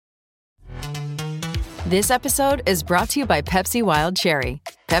This episode is brought to you by Pepsi Wild Cherry.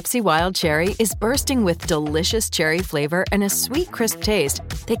 Pepsi Wild Cherry is bursting with delicious cherry flavor and a sweet, crisp taste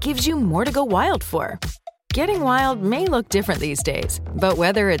that gives you more to go wild for. Getting wild may look different these days, but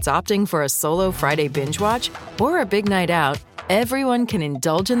whether it's opting for a solo Friday binge watch or a big night out, everyone can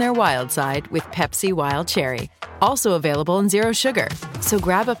indulge in their wild side with Pepsi Wild Cherry. Also available in Zero Sugar. So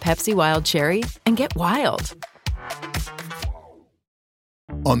grab a Pepsi Wild Cherry and get wild.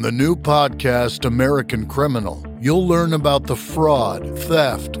 On the new podcast, American Criminal, you'll learn about the fraud,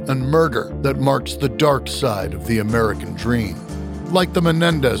 theft, and murder that marks the dark side of the American dream. Like the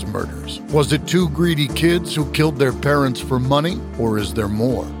Menendez murders, was it two greedy kids who killed their parents for money, or is there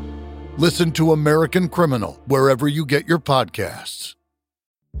more? Listen to American Criminal wherever you get your podcasts.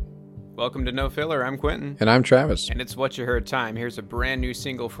 Welcome to No Filler. I'm Quentin. And I'm Travis. And it's What You Heard time. Here's a brand new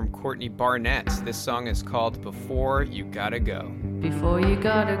single from Courtney Barnett. This song is called Before You Gotta Go. Before you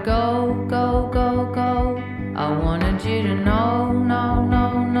gotta go, go, go, go, I wanted you to know, no,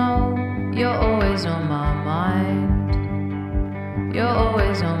 no, no, you're always on my mind. You're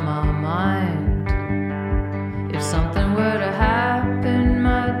always on my mind. If something were to happen,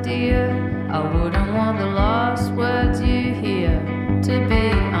 my dear, I wouldn't want the last words you hear to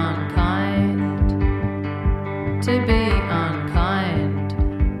be unkind, to be unkind.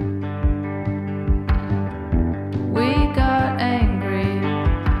 We got angry,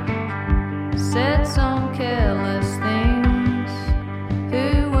 said some careless things.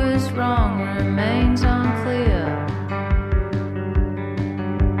 Who was wrong remains unclear.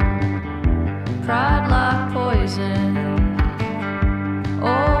 Pride like poison,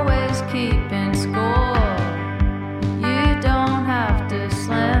 always keeping score. You don't have to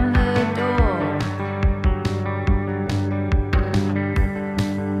slam the door.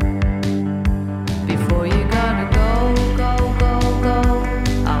 Before you gotta go, go, go, go,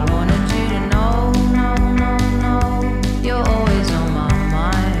 I wanted you to know, no, no, no, you're always on my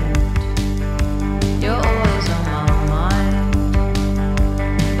mind. You're always on my mind.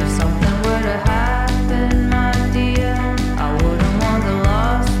 If something were to happen, my dear, I wouldn't want the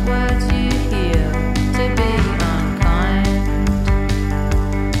last words you hear to be unkind,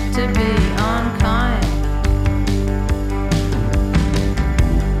 to be unkind.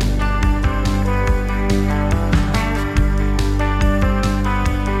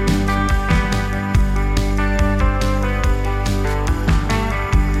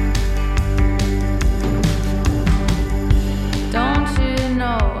 Don't you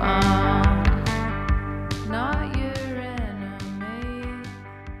know I'm not your enemy?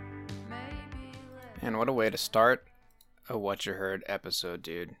 Maybe Man, what a way to start a What You Heard episode,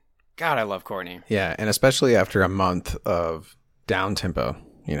 dude. God, I love Courtney. Yeah, and especially after a month of down tempo,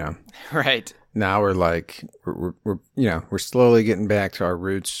 you know. Right. Now we're like we're slowly getting back to our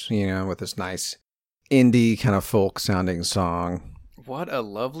roots, you know, with this nice indie kind of folk sounding song. What a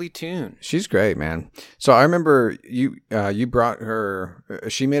lovely tune. She's great, man. So I remember you brought her.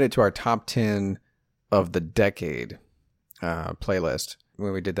 She made it to our top 10 of the decade playlist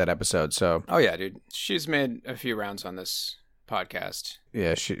when we did that episode. So Oh, yeah, dude. She's made a few rounds on this podcast.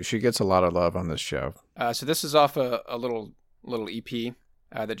 yeah, she gets a lot of love on this show. So this is off a little EP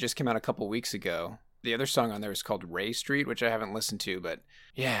that just came out a couple weeks ago. The other song on there is called Ray Street, which I haven't listened to, but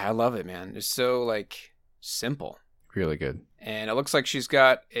yeah, I love it, man. It's so, like, simple. Really good. And it looks like she's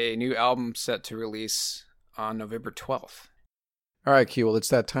got a new album set to release on November 12th. All right, Q. Well, it's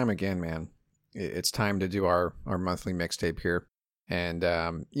that time again, man. It's time to do our monthly mixtape here. And,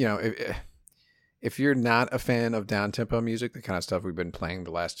 you know, if you're not a fan of down-tempo music, the kind of stuff we've been playing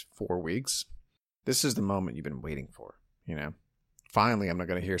the last 4 weeks, this is the moment you've been waiting for, you know? Finally, I'm not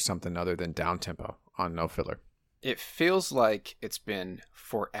going to hear something other than down-tempo on No Filler. It feels like it's been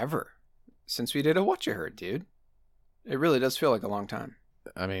forever since we did a What You Heard, dude. It really does feel like a long time.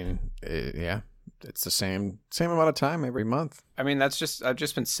 I mean, yeah, it's the same amount of time every month. I mean, I've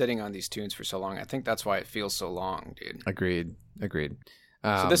just been sitting on these tunes for so long. I think that's why it feels so long, dude. Agreed.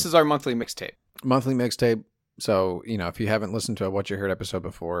 So this is our monthly mixtape. Monthly mixtape. So, you know, if you haven't listened to a What You Heard episode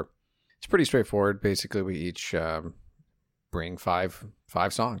before, it's pretty straightforward. Basically, we each bring five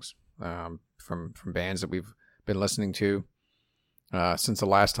songs from bands that we've been listening to since the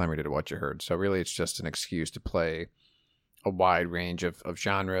last time we did a What You Heard. So really, it's just an excuse to play a wide range of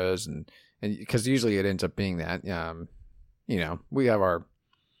genres, and because usually it ends up being that, you know, we have our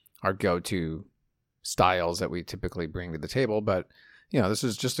go-to styles that we typically bring to the table, but you know, this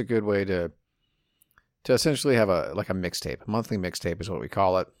is just a good way to essentially have a mixtape. A monthly mixtape is what we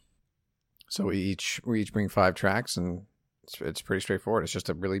call it. So we each bring 5 tracks, and it's pretty straightforward. It's just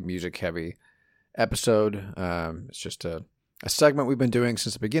a really music heavy episode. It's just a a segment we've been doing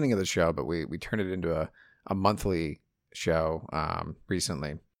since the beginning of the show, but we turned it into a monthly show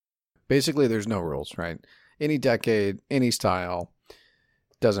recently. Basically, there's no rules, right? Any decade, any style,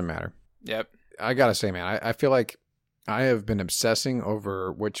 doesn't matter. Yep. I gotta say, man, I feel like I have been obsessing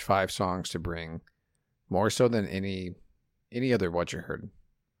over which 5 songs to bring more so than any other What You Heard.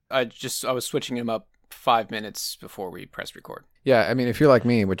 I was switching them up 5 minutes before we pressed record. Yeah, I mean, if you're like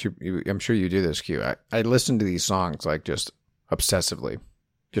me, which I'm sure you do this, Q, I listen to these songs like just obsessively,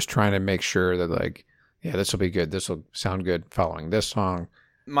 just trying to make sure that like, yeah, this will be good. This will sound good following this song.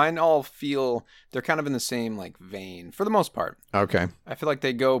 Mine all feel, they're kind of in the same like vein for the most part. Okay. I feel like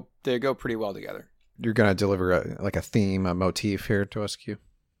they go pretty well together. You're going to deliver a theme, a motif here to us, Q?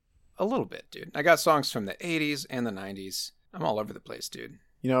 A little bit, dude. I got songs from the 80s and the 90s. I'm all over the place, dude.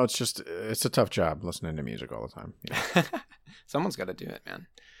 You know, it's a tough job listening to music all the time. You know? Someone's got to do it, man.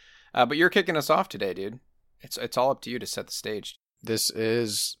 But you're kicking us off today, dude. It's all up to you to set the stage. This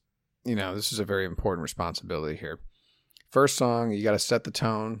is a very important responsibility here. First song, you got to set the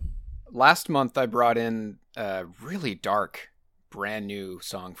tone. Last month, I brought in a really dark, brand new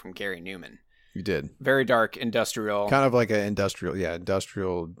song from Gary Newman. You did. Very dark, industrial. Kind of like an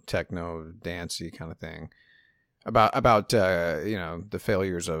industrial techno dancey kind of thing. About the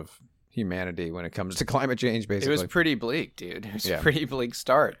failures of humanity when it comes to climate change, basically. It was pretty bleak, dude. It was a pretty bleak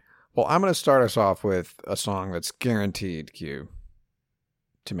start. Well, I'm going to start us off with a song that's guaranteed, Q,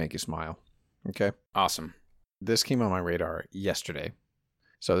 to make you smile. Okay? Awesome. This came on my radar yesterday.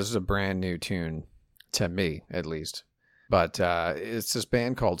 So this is a brand new tune, to me, at least. But it's this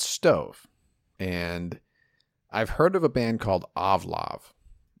band called Stove. And I've heard of a band called Ovlov.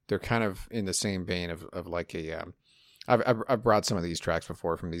 They're kind of in the same vein of like a... I've brought some of these tracks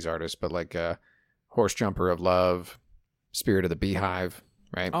before from these artists, but like Horse Jumper of Love, Spirit of the Beehive,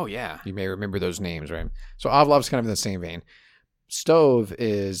 right? Oh, yeah. You may remember those names, right? So Ovlov's kind of in the same vein. Stove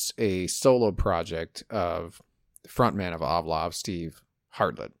is a solo project of the frontman of Ovlov, Steve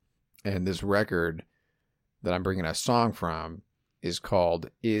Hartlett. And this record that I'm bringing a song from is called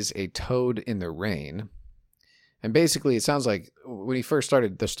Is a Toad in the Rain. And basically, it sounds like when he first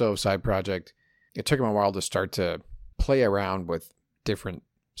started the Stove side project, it took him a while to start to play around with different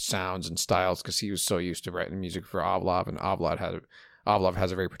sounds and styles because he was so used to writing music for Ovlov, and Ovlov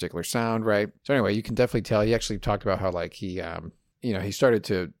has a very particular sound, right? So anyway, you can definitely tell. He actually talked about how like he started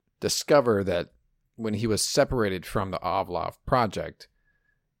to discover that when he was separated from the Ovlov project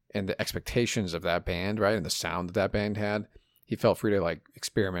and the expectations of that band, right, and the sound that band had, he felt free to like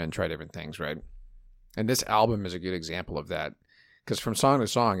experiment and try different things, right? And this album is a good example of that because from song to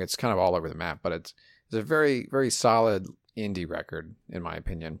song, it's kind of all over the map, but it's a very, very solid indie record, in my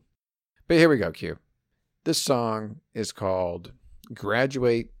opinion. But here we go, Q. This song is called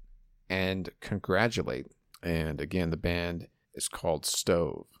Graduate and Congratulate. And again, the band is called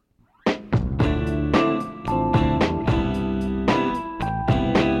Stove.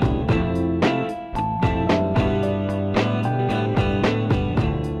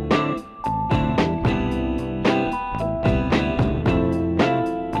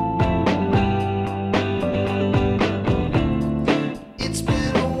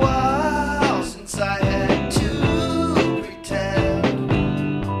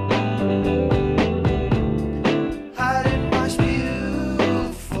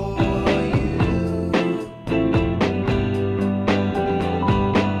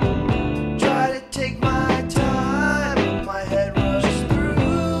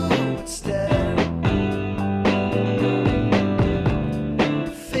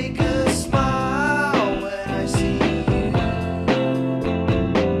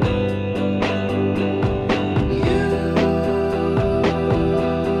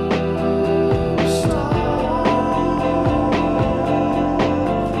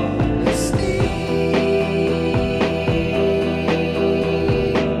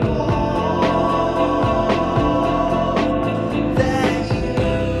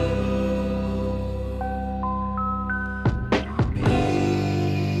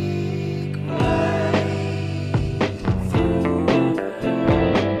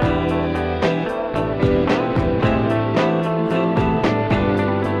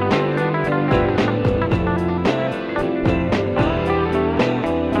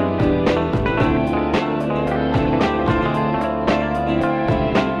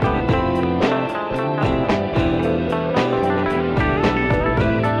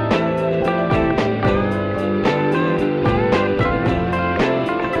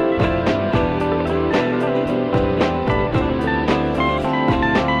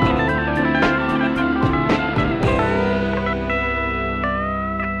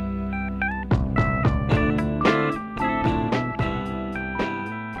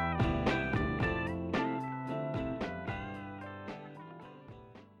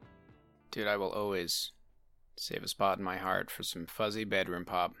 Dude, I will always save a spot in my heart for some fuzzy bedroom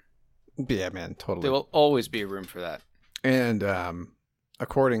pop. Yeah, man, totally. There will always be room for that. And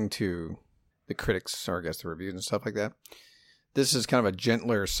according to the critics, or I guess the reviews and stuff like that, this is kind of a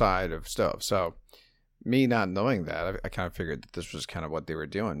gentler side of stuff. So me not knowing that, I kind of figured that this was kind of what they were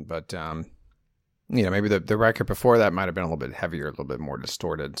doing. But, maybe the record before that might have been a little bit heavier, a little bit more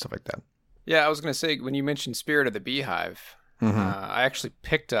distorted and stuff like that. Yeah, I was going to say, when you mentioned Spirit of the Beehive, I actually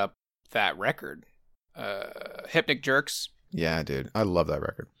picked up that record. Hypnic Jerks. Yeah, dude. I love that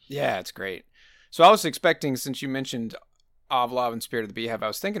record. Yeah, it's great. So I was expecting, since you mentioned Avlov and Spirit of the Beehive, I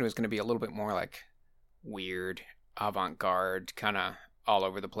was thinking it was going to be a little bit more like weird, avant-garde, kind of all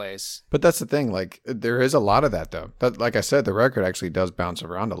over the place. But that's the thing. Like, there is a lot of that, though. That, like I said, the record actually does bounce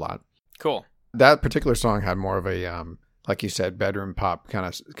around a lot. Cool. That particular song had more of a, like you said, bedroom pop kind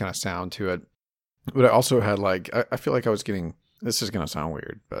of sound to it. But it also had, like, I feel like I was getting, this is going to sound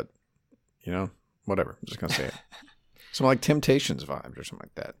weird, but, whatever. I'm just going to say it. Some like Temptations vibes or something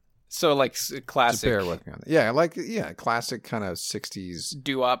like that. So like classic. Just bear with me on that. Yeah, classic kind of 60s.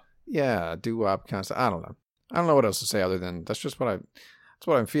 Doo-wop. Yeah, doo-wop kind of stuff. I don't know what else to say other than that's what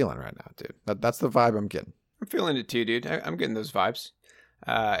I'm feeling right now, dude. That's the vibe I'm getting. I'm feeling it too, dude. I'm getting those vibes.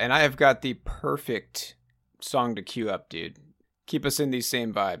 And I have got the perfect song to queue up, dude. Keep us in these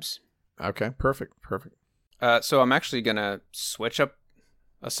same vibes. Okay, perfect. So I'm actually going to switch up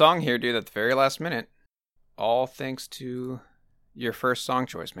a song here, dude, at the very last minute. All thanks to your first song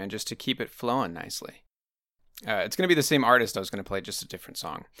choice, man, just to keep it flowing nicely. It's going to be the same artist I was going to play, just a different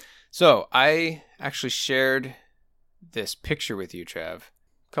song. So I actually shared this picture with you, Trav, a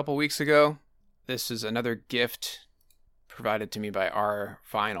couple weeks ago. This is another gift provided to me by R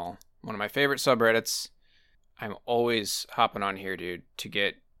Vinyl, one of my favorite subreddits. I'm always hopping on here, dude, to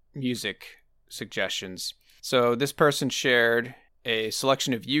get music suggestions. So this person shared a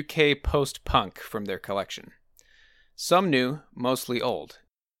selection of UK post-punk from their collection. Some new, mostly old.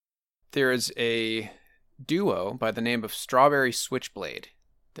 There is a duo by the name of Strawberry Switchblade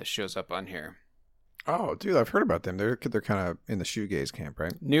that shows up on here. Oh, dude, I've heard about them. They're kind of in the shoegaze camp,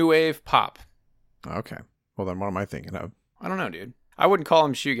 right? New wave pop. Okay. Well, then what am I thinking of? I don't know, dude. I wouldn't call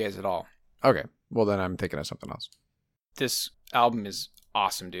them shoegaze at all. Okay. Well, then I'm thinking of something else. This album is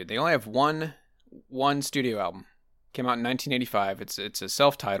awesome, dude. They only have one studio album. Came out in 1985. It's a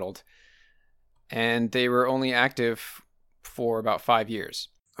self-titled, and they were only active for about 5 years.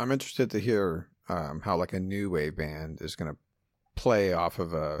 I'm interested to hear how like a new wave band is going to play off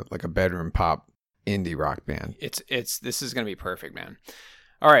of a bedroom pop indie rock band. This is going to be perfect, man.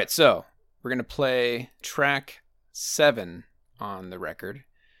 All right, so we're going to play track 7 on the record.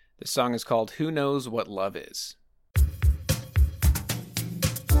 The song is called Who Knows What Love Is.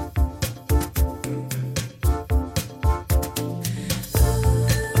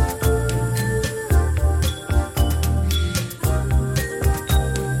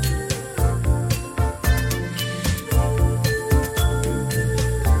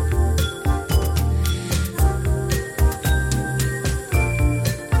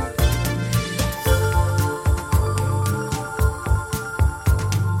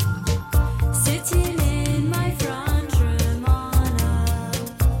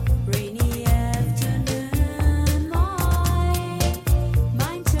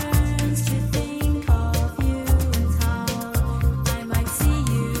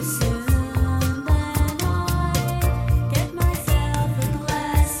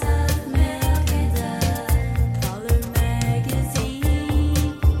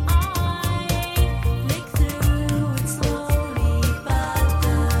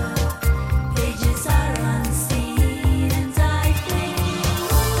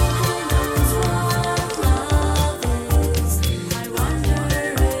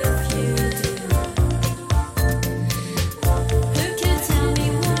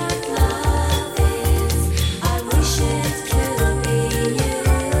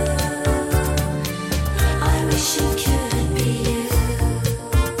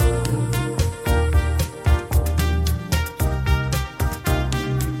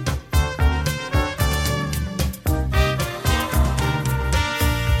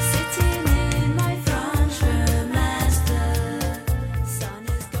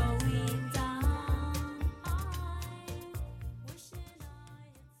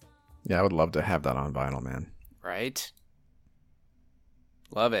 Yeah, I would love to have that on vinyl, man. Right?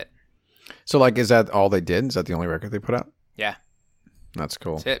 Love it. So, like, is that all they did? Is that the only record they put out? Yeah. That's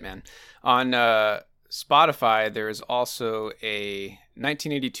cool. That's it, man. On Spotify, there is also a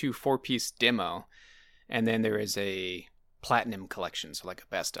 1982 four-piece demo, and then there is a platinum collection, so like a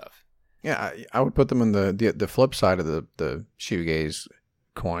best of. Yeah, I would put them on the flip side of the shoegaze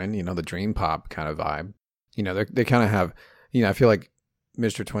coin, the dream pop kind of vibe. They kind of have, I feel like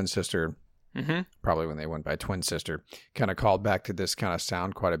Mr. Twin Sister, probably when they went by Twin Sister, kind of called back to this kind of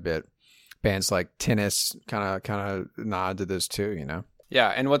sound quite a bit. Bands like Tennis kind of nod to this too, Yeah,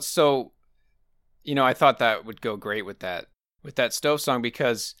 and what's so, I thought that would go great with that Stove song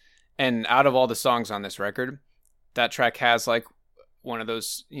because, and out of all the songs on this record, that track has like one of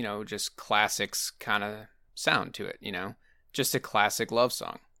those, just classics kind of sound to it, just a classic love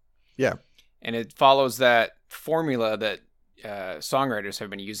song. Yeah. And it follows that formula that songwriters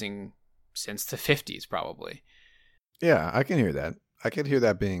have been using since the 50s, probably. Yeah, I can hear that. I could hear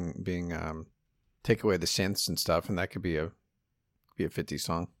that being take away the synths and stuff, and that could be a 50s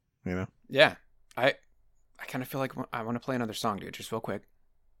song, Yeah. I kind of feel like I want to play another song, dude, just real quick,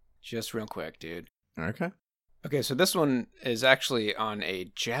 dude. Okay, so this one is actually on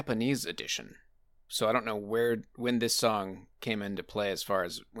a Japanese edition. So I don't know when this song came into play as far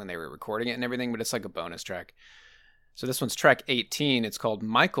as when they were recording it and everything, but it's like a bonus track. So this one's track 18. It's called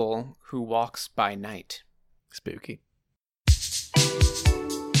Michael Who Walks by Night. Spooky.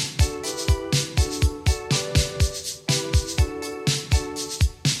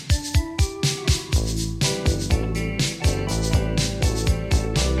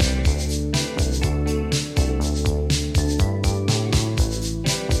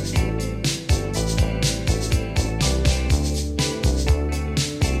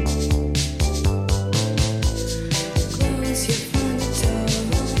 Close your front door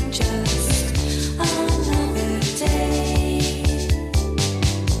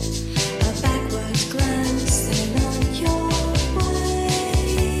on just another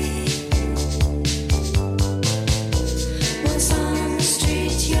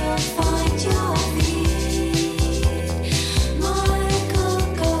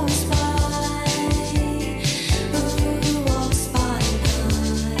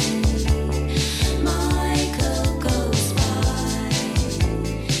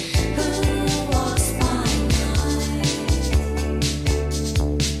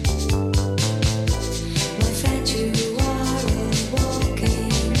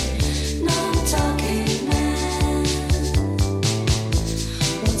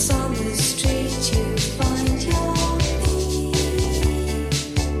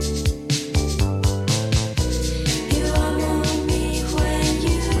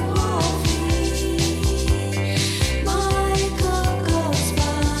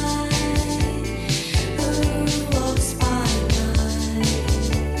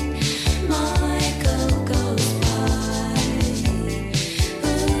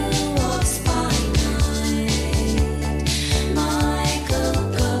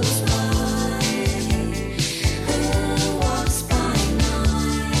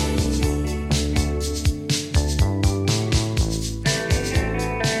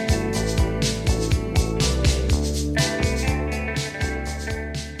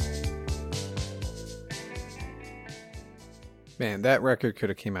Man, that record could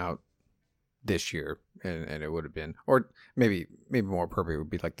have came out this year, and it would have been, or maybe more appropriate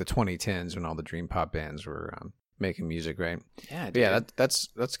would be like the 2010s when all the dream pop bands were making music, right? Yeah, but yeah, that's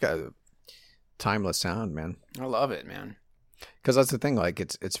got a timeless sound, man. I love it, man. Because that's the thing, like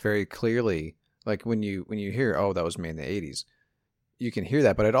it's very clearly like when you hear, oh, that was made in the 80s, you can hear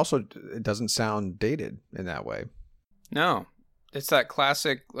that, but it doesn't sound dated in that way. No, it's that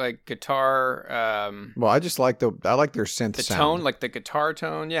classic like guitar. Well, I like their synth the sound. tone, like the guitar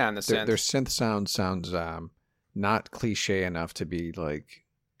tone, yeah, and the synth. Their synth sound sounds not cliche enough to be like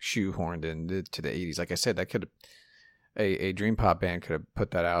shoehorned into the 80s. Like I said, that could a dream pop band could have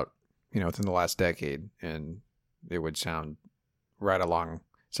put that out, within the last decade, and it would sound right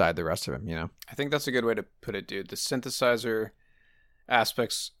alongside the rest of them. I think that's a good way to put it, dude. The synthesizer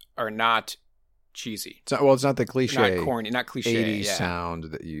aspects are not cheesy. It's not the cliche, not corny, not cliche 80s sound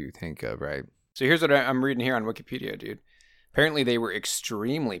that you think of, right? So here's what I'm reading here on Wikipedia, dude. Apparently they were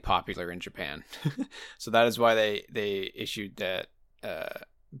extremely popular in Japan. So that is why they issued that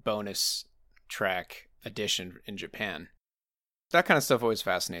bonus track edition in Japan. That kind of stuff always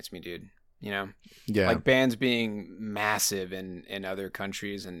fascinates me, dude. Yeah. Like bands being massive in other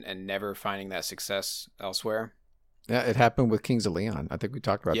countries and never finding that success elsewhere. Yeah, it happened with Kings of Leon. I think we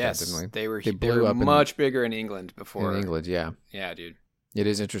talked about that, didn't we? They were much bigger in England before. In England, yeah. Yeah, dude. It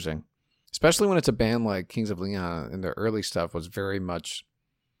is interesting. Especially when it's a band like Kings of Leon, and their early stuff was very much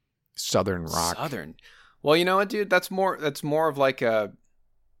Southern rock. Southern. Well, you know what, dude? That's more of like a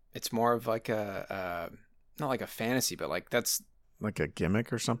not like a fantasy, but like that's like a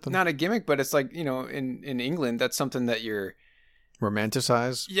gimmick or something. Not a gimmick, but it's like, in England, that's something that you're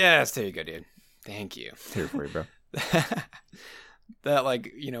romanticize. Yes, there you go, dude. Thank you. Here for you, bro. that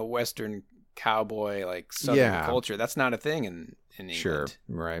like, Western cowboy, like Southern culture. That's not a thing in England. Sure,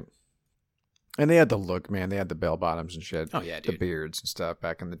 right. And they had the look, man. They had the bell bottoms and shit. Oh, yeah, dude. The beards and stuff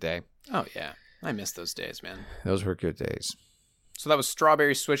back in the day. Oh, yeah. I miss those days, man. Those were good days. So that was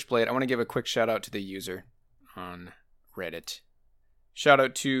Strawberry Switchblade. I want to give a quick shout out to the user on Reddit. Shout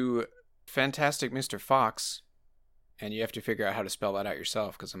out to Fantastic Mr. Fox. And you have to figure out how to spell that out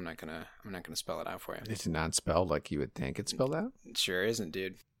yourself, because I'm not gonna spell it out for you. It's not spelled like you would think it's spelled out? It sure isn't,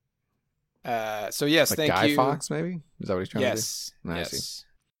 dude. So yes, like thank Guy you. Fawkes, maybe? Is that what he's trying Yes. to do? Yes.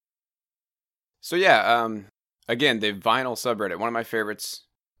 So yeah, again, the vinyl subreddit, one of my favorites.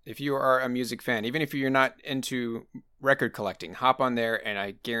 If you are a music fan, even if you're not into record collecting, hop on there and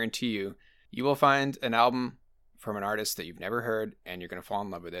I guarantee you will find an album from an artist that you've never heard and you're going to fall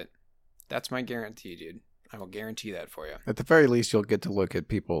in love with it. That's my guarantee, dude. I will guarantee that for you. At the very least, you'll get to look at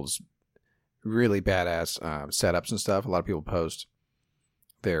people's really badass setups and stuff. A lot of people post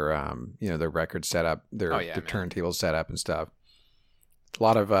their, their record setup, their turntable setup and stuff. A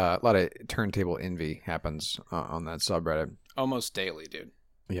lot of turntable envy happens on that subreddit. Almost daily, dude.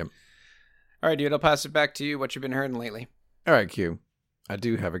 Yep. All right, dude. I'll pass it back to you. What you've been hearing lately? All right, Q. I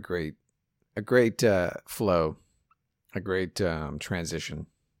do have a great flow, a great transition.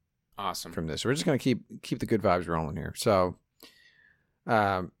 Awesome. From this, we're just gonna keep the good vibes rolling here. So,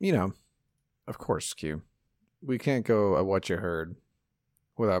 of course, Q, we can't go at What You Heard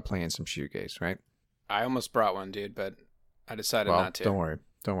without playing some shoegaze, right? I almost brought one, dude, but I decided not to. Don't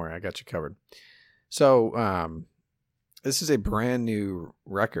worry, I got you covered. So, this is a brand new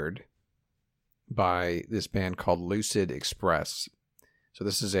record by this band called Lucid Express. So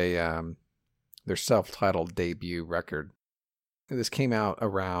this is their self-titled debut record. This came out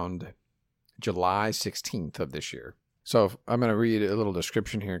around July 16th of this year. So I'm going to read a little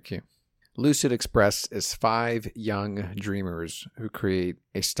description here, Q. Lucid Express is 5 young dreamers who create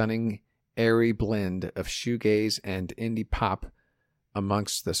a stunning, airy blend of shoegaze and indie pop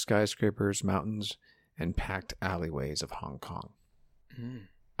amongst the skyscrapers, mountains, and packed alleyways of Hong Kong.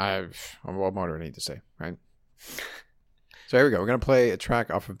 What more do I need to say, right? So here we go. We're going to play a track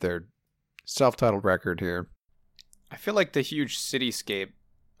off of their self-titled record here. I feel like the huge cityscape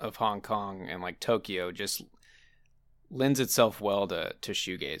of Hong Kong and like Tokyo just lends itself well to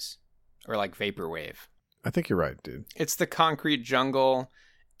shoegaze or like vaporwave. I think you're right, dude. It's the concrete jungle.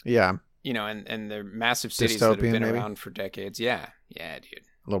 Yeah. And they're massive cities that have been maybe around for decades. Yeah. Yeah, dude.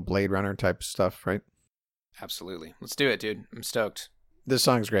 A little Blade Runner type stuff, right? Absolutely. Let's do it, dude. I'm stoked. This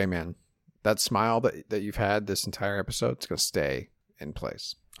song's great, man. That smile that you've had this entire episode, it's going to stay in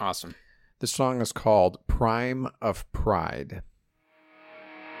place. Awesome. This song is called Prime of Pride.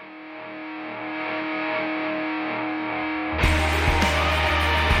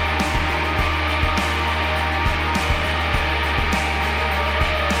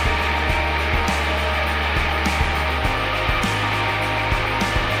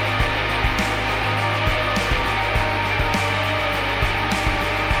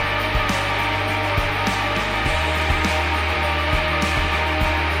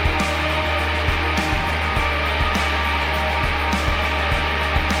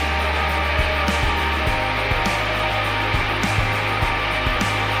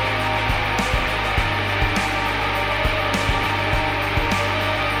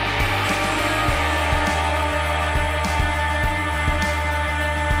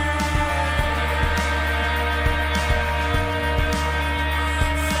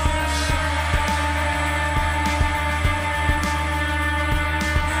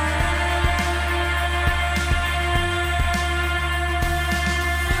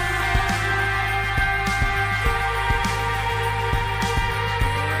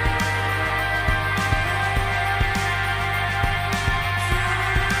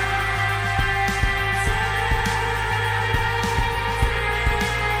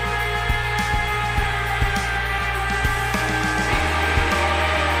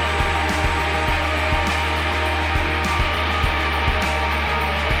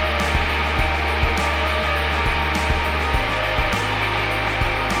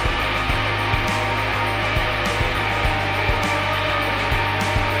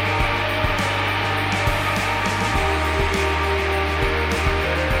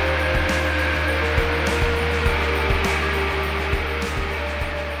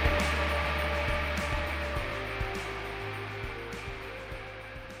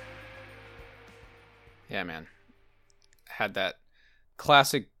 Yeah, man. Had that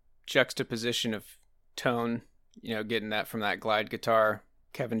classic juxtaposition of tone, getting that from that glide guitar,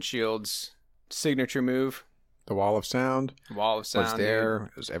 Kevin Shields' signature move. The Wall of Sound. Wall of Sound. Was there.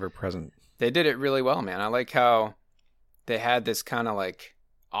 It was ever present. They did it really well, man. I like how they had this kind of like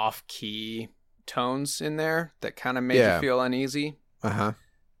off-key tones in there that kind of made you feel uneasy. Uh-huh.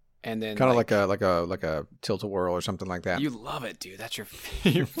 And then kind of like a tilt-a-whirl or something like that. You love it, dude. That's your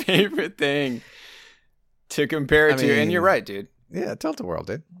favorite thing to compare it to. And you're right, dude. Yeah, tilt-a-whirl,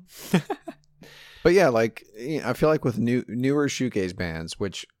 dude. But yeah, like, I feel like with newer shoegaze bands,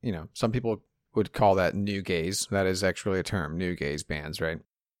 which, some people would call that new gaze. That is actually a term, new gaze bands, right?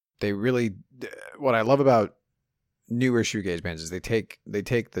 They really, what I love about newer shoegaze bands is they take the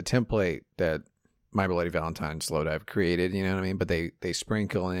template that My Bloody Valentine, Slowdive created, you know what I mean? But they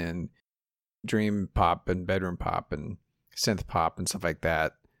sprinkle in dream pop and bedroom pop and synth pop and stuff like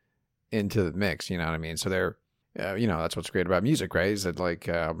that into the mix, you know what I mean? So they're, that's what's great about music, right? Is that like,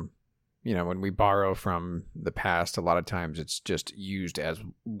 when we borrow from the past, a lot of times it's just used as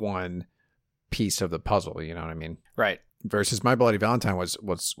one piece of the puzzle, you know what I mean? Right. Versus My Bloody Valentine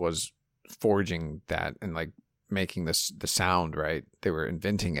was forging that and like making the sound, right? They were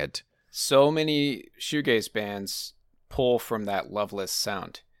inventing it. So many shoegaze bands pull from that Loveless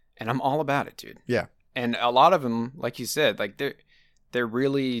sound, and I'm all about it, dude. Yeah. And a lot of them, like you said, like they're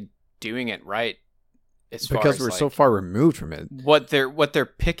really doing it right. Because we're so far removed from it. What they're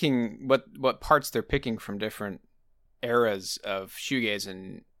picking, what parts they're picking from different eras of shoegaze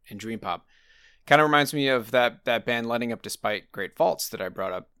and dream pop, kind of reminds me of that band Letting Up Despite Great Faults that I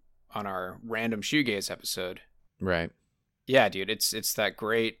brought up on our random shoegaze episode. Right. Yeah, dude, it's that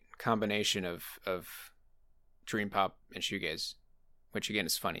great combination of dream pop and shoegaze, which again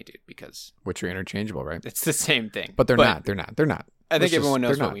is funny, dude, because which are interchangeable, right? It's the same thing, but they're not. I think everyone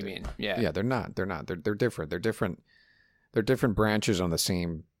knows what we mean. Yeah, they're not. They're different. They're different branches on the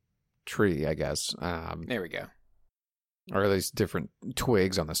same tree, I guess. There we go. Or at least different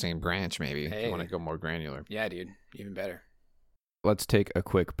twigs on the same branch, maybe. If you want to go more granular. Yeah, dude, even better. Let's take a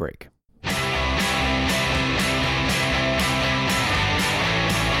quick break.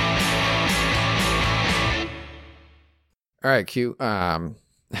 All right, Q. I'm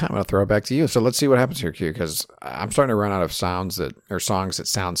going to throw it back to you. So let's see what happens here, Q, because I'm starting to run out of songs that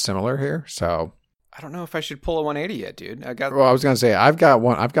sound similar here. So I don't know if I should pull a 180 yet, dude. Well, I was going to say I've got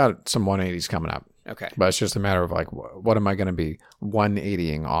some 180s coming up. Okay. But it's just a matter of like, what am I going to be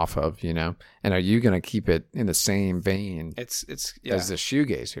 180ing off of, And are you going to keep it in the same vein as the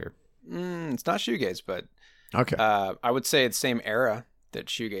shoegaze here? It's not shoegaze, but okay. I would say it's the same era that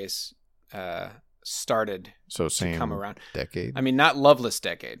shoegaze started to come around. Decade? I mean, not Loveless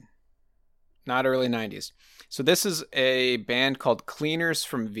decade. Not early 90s. So this is a band called Cleaners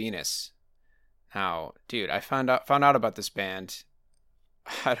from Venus. Now, dude, I found out about this band.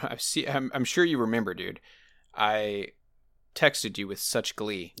 I'm sure you remember, dude. I texted you with such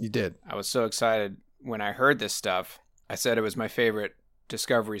glee. You did. I was so excited when I heard this stuff. I said it was my favorite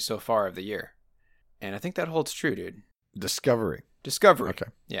discovery so far of the year. And I think that holds true, dude. Discovery. Okay.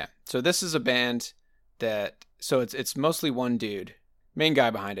 Yeah. So this is a band it's mostly one dude, main guy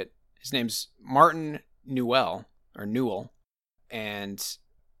behind it. His name's Martin Newell. And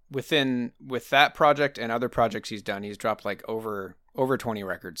with that project and other projects he's done, he's dropped like over 20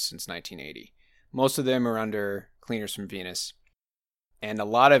 records since 1980. Most of them are under Cleaners from Venus. And a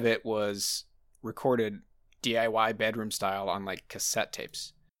lot of it was recorded DIY bedroom style on like cassette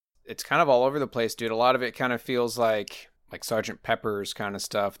tapes. It's kind of all over the place, dude. A lot of it kind of feels like Sgt. Pepper's kind of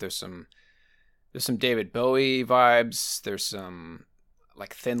stuff. There's some David Bowie vibes. There's some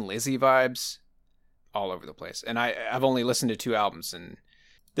like Thin Lizzy vibes all over the place. And I've only listened to 2 albums, and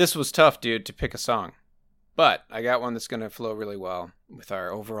this was tough, dude, to pick a song. But I got one that's going to flow really well with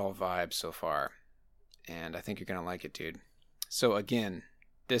our overall vibe so far. And I think you're going to like it, dude. So again,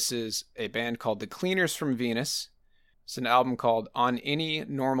 this is a band called The Cleaners from Venus. It's an album called On Any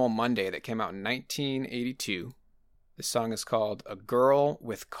Normal Monday that came out in 1982. The song is called A Girl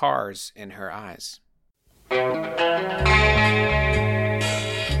with Cars in Her Eyes.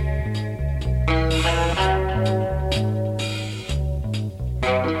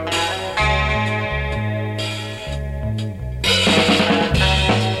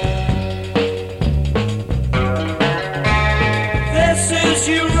 This is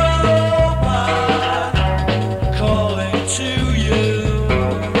Europa calling to you.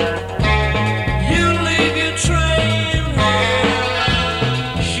 You leave your train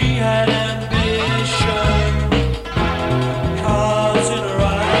here. She had ambition, cars in her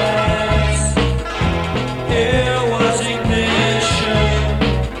eyes. Here was ignition.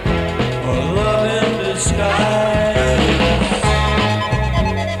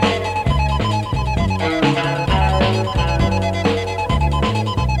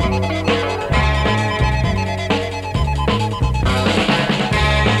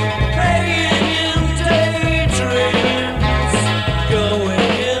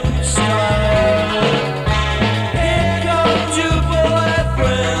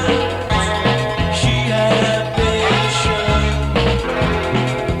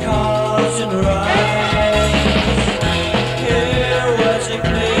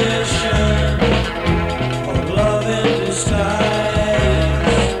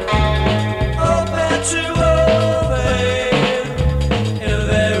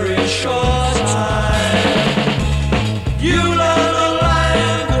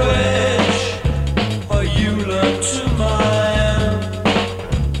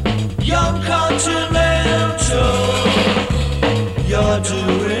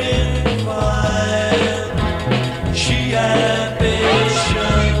 doing fine. She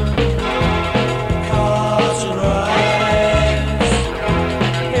ambition, cars and rides.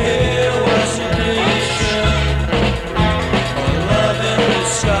 Here was edition, a love in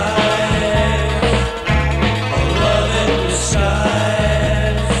disguise, a love in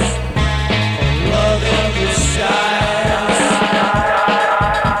disguise, a love in disguise.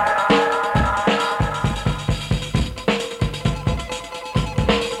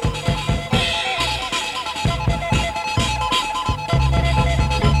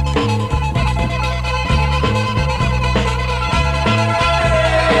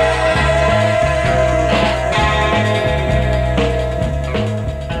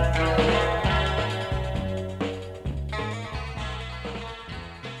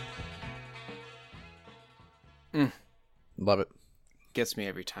 Love it. Gets me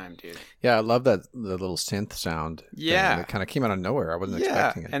every time, dude. Yeah, I love that the little synth sound. Yeah. It kind of came out of nowhere. I wasn't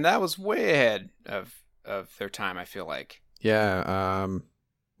expecting it. And that was way ahead of their time, I feel like. Yeah.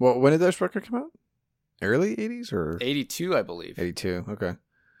 Well, when did this record come out? Early 80s or 82, I believe. 82? Okay.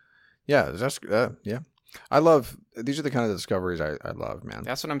 Yeah, that's yeah. I love these are the kind of discoveries I love, man.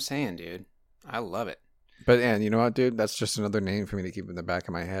 That's what I'm saying, dude. I love it. But and you know what, dude? That's just another name for me to keep in the back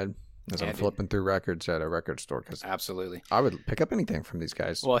of my head as Yeah, I'm dude. flipping through records at a record store because Absolutely. I would pick up anything from these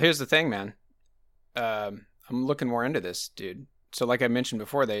guys. Well, here's the thing, man. I'm looking more into this, dude. So, like I mentioned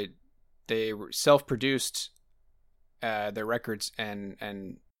before, they self-produced their records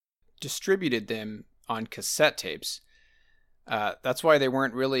and distributed them on cassette tapes. That's why they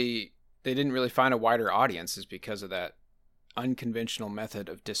didn't really find a wider audience, is because of that unconventional method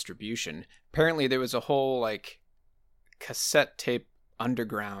of distribution. Apparently, there was a whole like cassette tape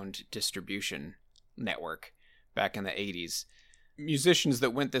underground distribution network back in the 80s. Musicians that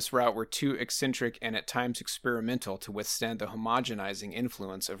went this route were too eccentric and at times experimental to withstand the homogenizing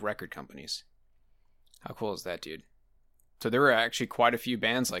influence of record companies. How cool is that, dude? So there were actually quite a few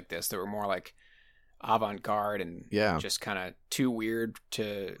bands like this that were more like avant-garde and just kind of too weird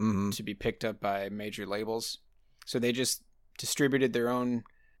to be picked up by major labels. So they just distributed their own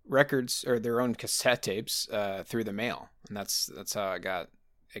records or their own cassette tapes through the mail, and that's how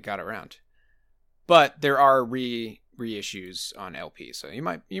it got around. But there are reissues on LP, so you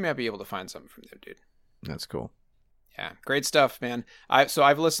might be able to find something from there, dude. That's cool. Yeah, great stuff, man.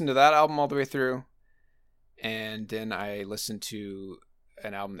 I've listened to that album all the way through, and then I listened to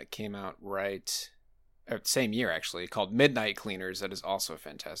an album that came out same year actually, called Midnight Cleaners. That is also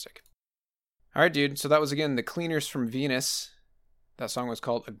fantastic. All right, dude. So that was again the Cleaners from Venus. That song was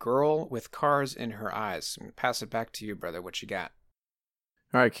called "A Girl with Cars in Her Eyes." I'm gonna pass it back to you, brother. What you got?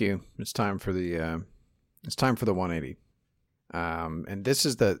 All right, Q. It's time for the 180. And this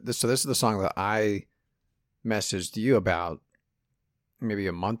is the song that I messaged you about maybe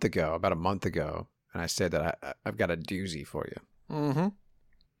about a month ago, and I said that I've got a doozy for you. Mm-hmm.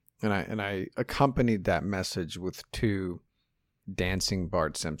 And I accompanied that message with 2 dancing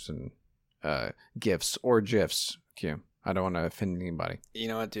Bart Simpson gifs or gifs. Q. I don't want to offend anybody. You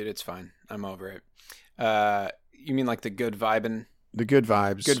know what, dude? It's fine. I'm over it. You mean like the good vibin'? The good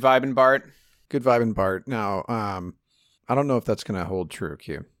vibes. Good vibin' Bart? Good vibin' Bart. Now, I don't know if that's going to hold true,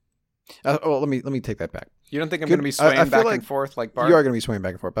 Q. Well, let me take that back. You don't think I'm going to be swaying back and forth like Bart? You are going to be swaying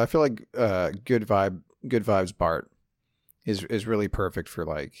back and forth, but I feel like good vibes Bart is really perfect for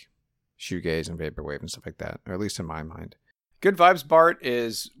like shoegaze and vaporwave and stuff like that, or at least in my mind. Good vibes Bart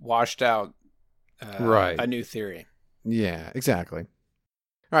is washed out. Right. A new theory. Yeah, exactly.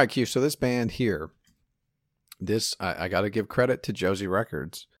 All right, Q. So this band here, I got to give credit to Josie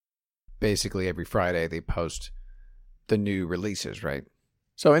Records. Basically, every Friday they post the new releases, right?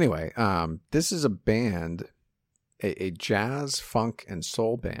 So anyway, this is a band, a jazz, funk, and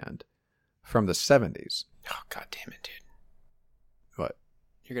soul band from the 70s. Oh, God damn it, dude. What?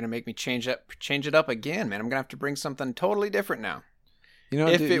 You're going to make me change it up again, man. I'm going to have to bring something totally different now. You know,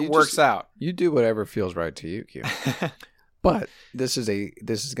 if it works out. You do whatever feels right to you, Q. But this is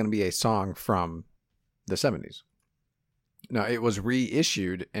going to be a song from the 70s. Now, it was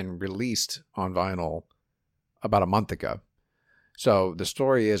reissued and released on vinyl about a month ago. So the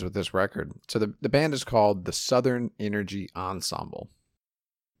story is with this record. So the band is called the Southern Energy Ensemble.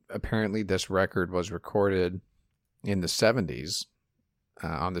 Apparently, this record was recorded in the 70s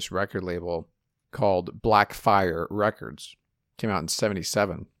on this record label called Black Fire Records. Came out in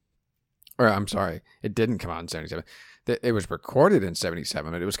 77. Or I'm sorry, it didn't come out in 77. It was recorded in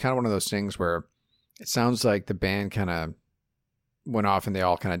 77, but it was kind of one of those things where it sounds like the band kind of went off and they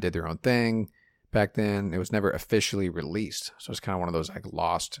all kind of did their own thing. Back then, it was never officially released. So it's kind of one of those like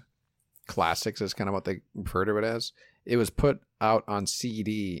lost classics is kind of what they refer to it as. It was put out on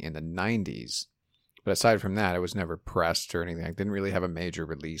CD in the 90s. But aside from that, it was never pressed or anything. It didn't really have a major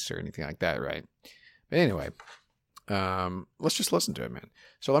release or anything like that, right? But anyway, let's just listen to it, man.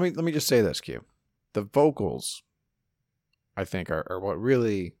 So let me just say this, Q. The vocals, I think, are what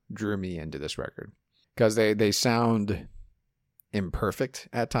really drew me into this record. Because they sound imperfect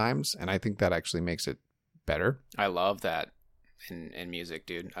at times, and I think that actually makes it better. I love that in music,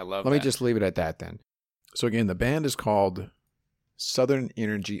 dude. I love that. Let me just leave it at that then. So again, the band is called Southern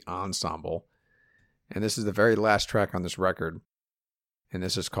Energy Ensemble. And this is the very last track on this record. And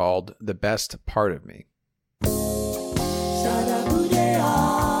this is called The Best Part of Me.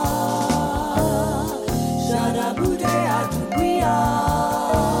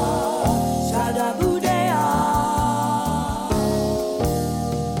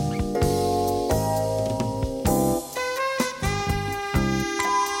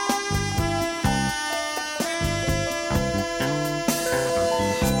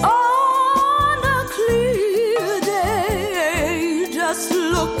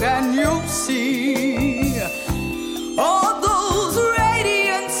 Look and you'll see all those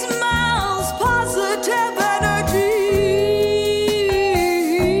radiant smiles, positive energy,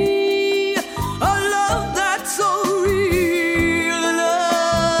 a love that's so real, a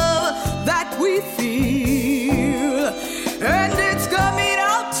love that we feel, and it's coming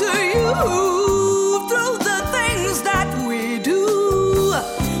out to you through the things that we do.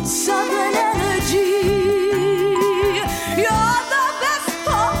 Southern energy.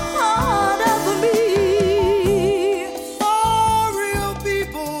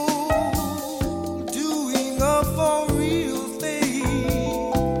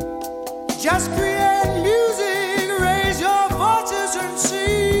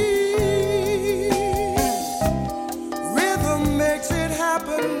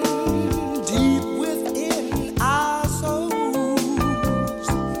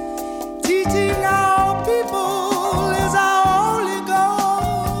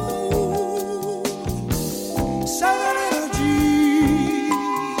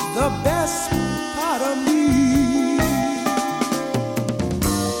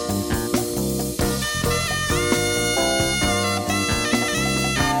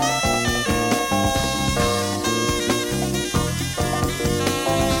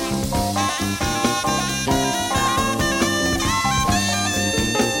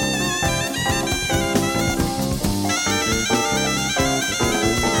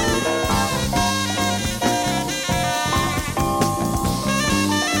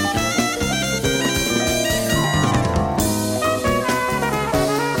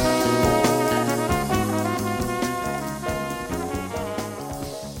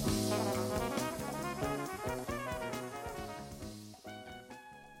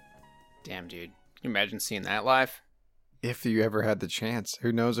 Damn, dude. Can you imagine seeing that live? If you ever had the chance.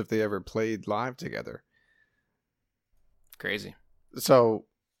 Who knows if they ever played live together. Crazy. So,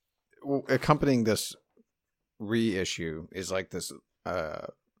 accompanying this reissue is like this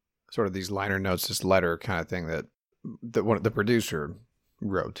sort of these liner notes, this letter kind of thing that the producer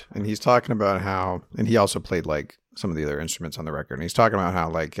wrote. And he's talking about how, and he also played like some of the other instruments on the record. And he's talking about how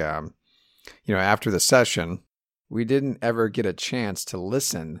like, after the session, we didn't ever get a chance to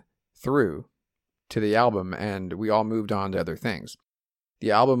listen through to the album, and we all moved on to other things.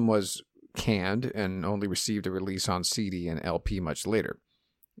 The album was canned and only received a release on CD and LP much later.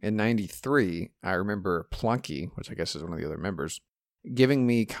 In 93, I remember Plunky, which I guess is one of the other members, giving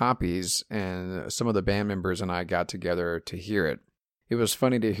me copies, and some of the band members and I got together to hear it. It was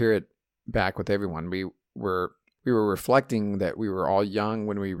funny to hear it back with everyone. We were reflecting that we were all young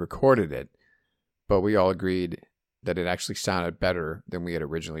when we recorded it, but we all agreed that it actually sounded better than we had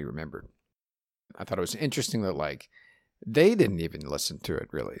originally remembered. I thought it was interesting that like they didn't even listen to it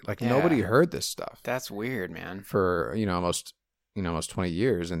really. Like nobody heard this stuff. That's weird, man. For almost 20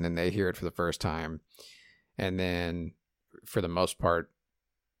 years, and then they hear it for the first time, and then for the most part,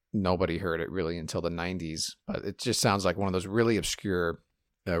 nobody heard it really until the 90s. But it just sounds like one of those really obscure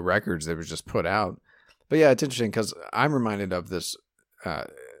records that was just put out. But yeah, it's interesting because I'm reminded of this.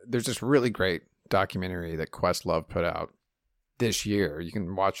 There's this really great documentary that Questlove put out this year. You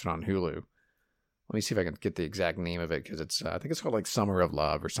can watch it on Hulu. Let me see if I can get the exact name of it, because it's I think it's called like Summer of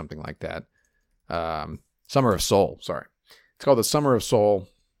Love or something like that. Summer of Soul, sorry. It's called The Summer of Soul,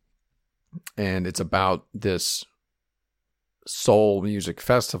 and it's about this soul music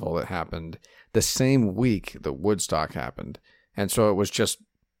festival that happened the same week that Woodstock happened. And so it was just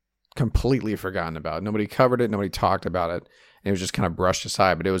completely forgotten about. Nobody covered it, nobody talked about it, and it was just kind of brushed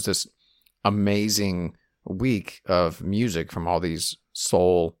aside. But it was this amazing week of music from all these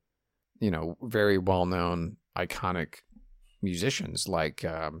soul, very well-known iconic musicians like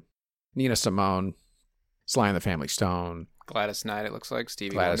Nina Simone, Sly and the Family Stone, Gladys Knight, it looks like.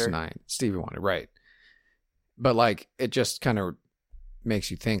 Stevie Gladys Wonder. Knight, Stevie Wonder, right. But like, it just kind of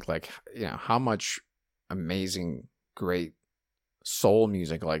makes you think, like, you know, how much amazing, great soul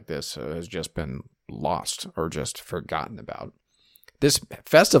music like this has just been lost or just forgotten about. This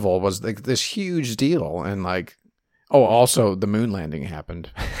festival was like this huge deal, and like, oh, also the moon landing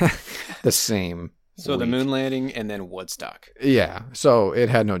happened the same So the week. moon landing and then Woodstock. Yeah, so it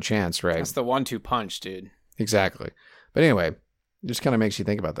had no chance, right? That's the 1-2 punch, dude. Exactly. But anyway, it just kind of makes you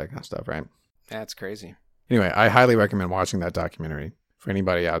think about that kind of stuff, right? That's crazy. Anyway, I highly recommend watching that documentary for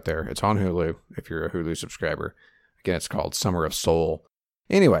anybody out there. It's on Hulu if you're a Hulu subscriber. Again, it's called Summer of Soul.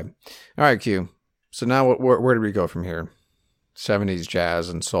 Anyway, all right, Q. So now where do we go from here? 70s jazz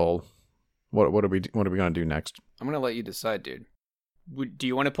and soul. What are we going to do next? I'm going to let you decide, dude. Do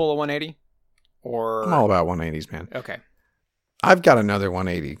you want to pull a 180? Or I'm all about 180s, man. Okay. I've got another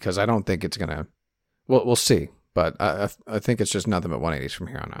 180 because I don't think it's going to... We'll see. But I think it's just nothing but 180s from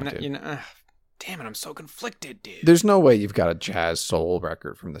here on out, dude. You know, damn it, I'm so conflicted, dude. There's no way you've got a jazz soul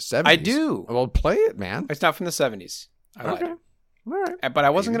record from the 70s. I do. Well, play it, man. It's not from the 70s. I lied. Okay. All right. But I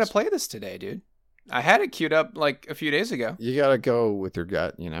wasn't going 80s. to play this today, dude. I had it queued up like a few days ago. You got to go with your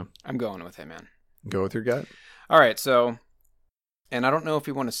gut, you know? I'm going with it, man. Go with your gut. All right, so, and I don't know if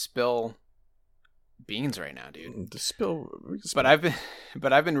you want to spill beans right now, dude. But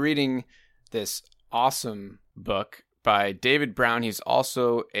I've been reading this awesome book by David Brown. He's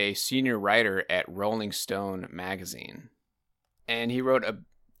also a senior writer at Rolling Stone magazine, and he wrote a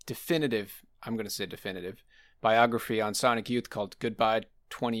definitive biography on Sonic Youth called Goodbye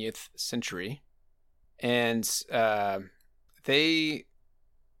 20th Century. And this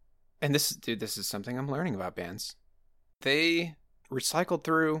is something I'm learning about bands. They recycled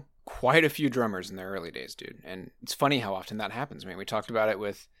through quite a few drummers in their early days, dude. And it's funny how often that happens. I mean, we talked about it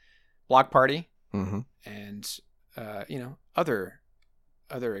with Block Party and, other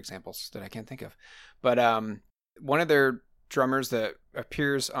examples that I can't think of. But one of their drummers that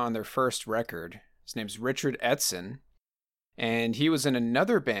appears on their first record, his name's Richard Edson. And he was in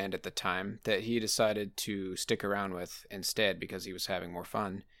another band at the time that he decided to stick around with instead because he was having more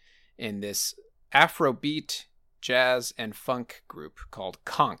fun in this Afrobeat, jazz, and funk group called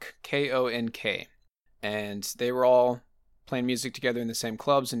Konk, K-O-N-K. And they were all playing music together in the same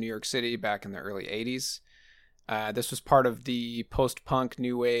clubs in New York City back in the early 80s. This was part of the post-punk,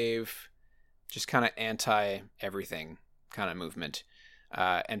 new wave, just kind of anti-everything kind of movement.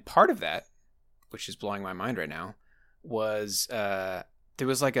 And part of that, which is blowing my mind right now, was there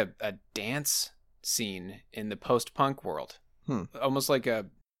was like a dance scene in the post-punk world, almost like a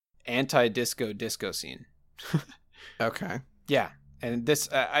anti-disco scene. Okay. Yeah, and this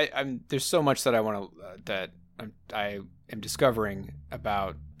there's so much that I am discovering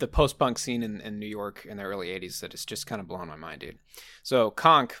about the post-punk scene in New York in the early 80s that it's just kind of blowing my mind, dude. So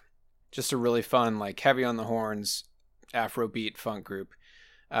Konk, just a really fun, like heavy on the horns Afrobeat funk group.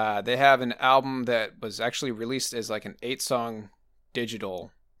 They have an album that was actually released as like an 8-song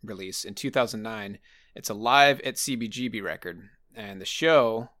digital release in 2009. It's a Live at CBGB record, and the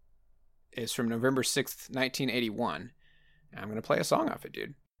show is from November 6th, 1981. And I'm going to play a song off it,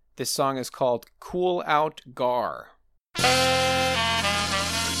 dude. This song is called Cool Out Gar.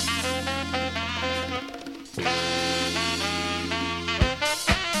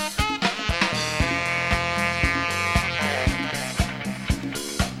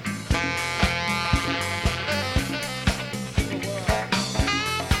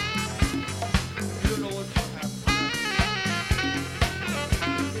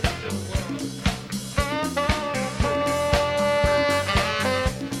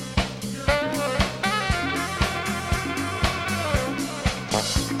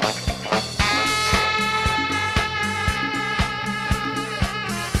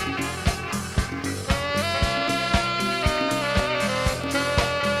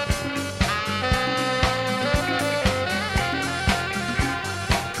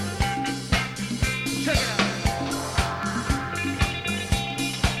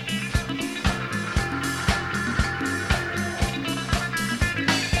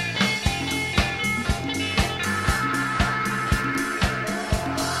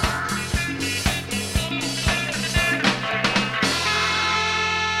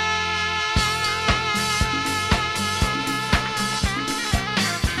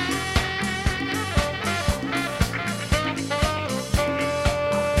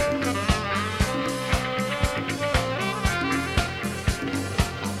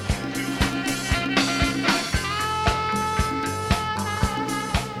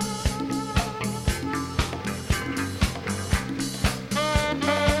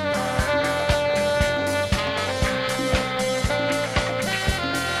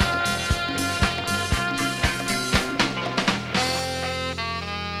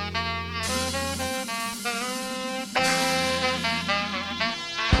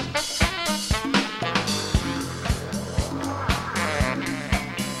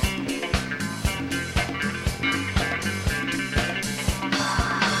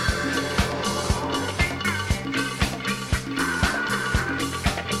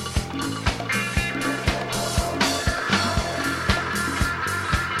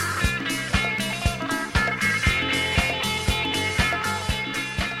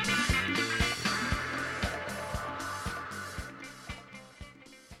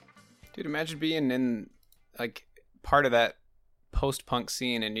 Dude, imagine being in, like, part of that post-punk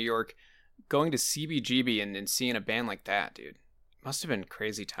scene in New York, going to CBGB and seeing a band like that, dude. Must have been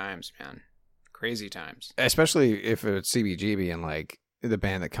crazy times, man. Crazy times. Especially if it's CBGB and, like, the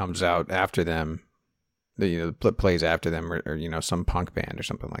band that comes out after them, that plays after them, or some punk band or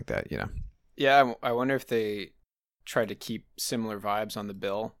something like that, Yeah, I wonder if they tried to keep similar vibes on the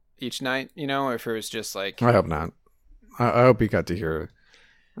bill each night, or if it was just like... I hope not. I hope you got to hear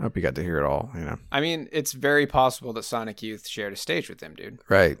it all, I mean, it's very possible that Sonic Youth shared a stage with them, dude.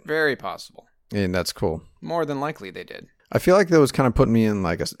 Right. Very possible. And that's cool. More than likely they did. I feel like that was kind of putting me in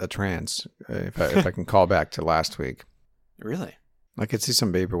like a trance, if I can call back to last week. Really? I could see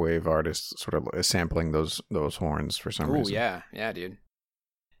some vaporwave artists sort of sampling those horns for some reason. Oh, yeah, dude.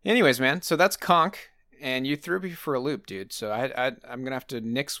 Anyways, man, so that's Conk, and you threw me for a loop, dude. So I'm going to have to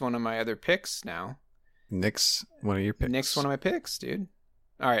nix one of my other picks now. Nix one of your picks? Nix one of my picks, dude.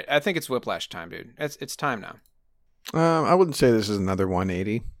 All right, I think it's Whiplash time, dude. It's time now. I wouldn't say this is another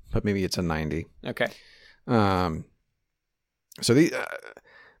 180, but maybe it's a 90. Okay. So dude,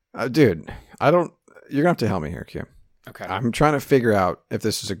 you're going to have to help me here, Q. Okay. I'm trying to figure out if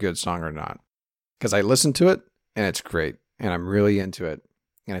this is a good song or not. Because I listened to it, and it's great, and I'm really into it,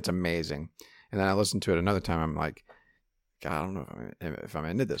 and it's amazing. And then I listened to it another time, I'm like, God, I don't know if I'm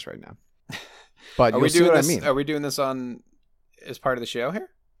into this right now. But you'll see what I mean. Are we doing this as part of the show here?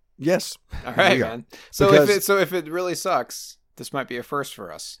 Yes. All right, man. So if it really sucks, this might be a first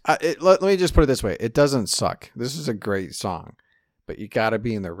for us. Let me just put it this way. It doesn't suck. This is a great song, but you got to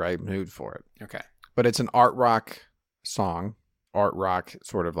be in the right mood for it. Okay. But it's an art rock song. Art rock,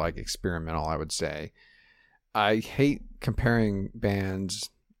 sort of like experimental, I would say. I hate comparing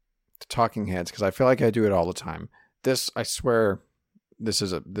bands to Talking Heads because I feel like I do it all the time. This, I swear, this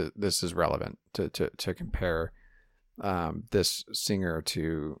is relevant to compare this singer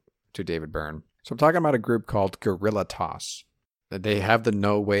to David Byrne. So I'm talking about a group called Gorilla Toss. They have the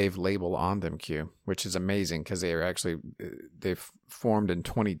No Wave label on them, Q, which is amazing because they've formed in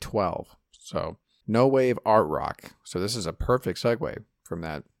 2012. So No Wave art rock. So this is a perfect segue from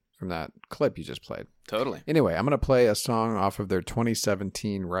that clip you just played. Totally. Anyway, I'm going to play a song off of their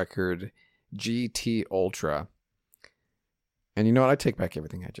 2017 record, GT Ultra. And you know what? I take back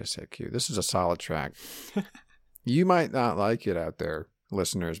everything I just said, Q. This is a solid track. You might not like it out there,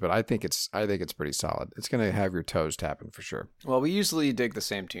 listeners, but I think it's pretty solid. It's going to have your toes tapping for sure. Well, we usually dig the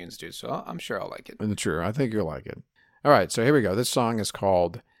same tunes, dude, so I'm sure I'll like it. And true. I think you'll like it. All right, so here we go. This song is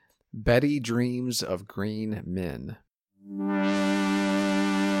called Betty Dreams of Green Men.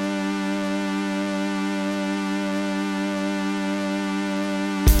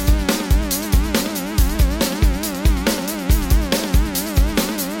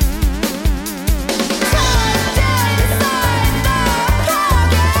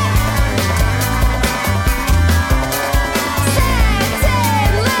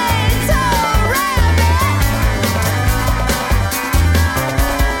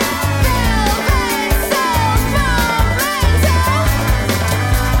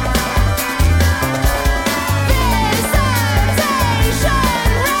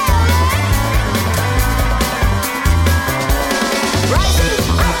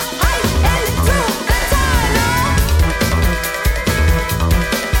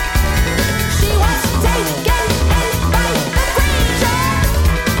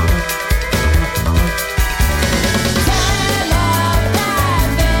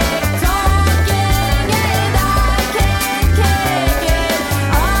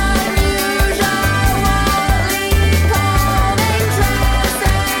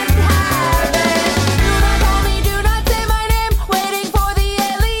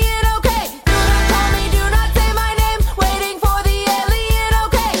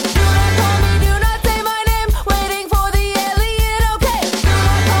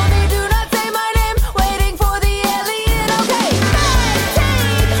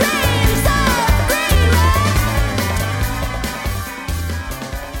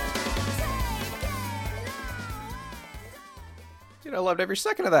 Every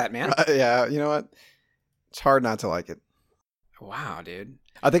second of that, man. Yeah, you know what? It's hard not to like it. Wow, dude.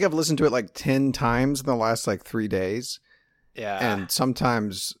 I think I've listened to it like 10 times in the last 3 days. Yeah. And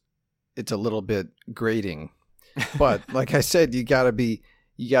sometimes it's a little bit grating. But like I said, you gotta be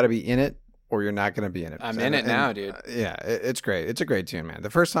in it or you're not gonna be in it. I'm in it now, dude. Yeah, it's great. It's a great tune, man.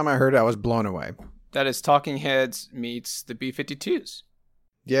 The first time I heard it, I was blown away. That is Talking Heads meets the B-52s.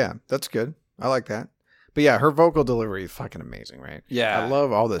 Yeah, that's good. I like that. But yeah, her vocal delivery is fucking amazing, right? Yeah. I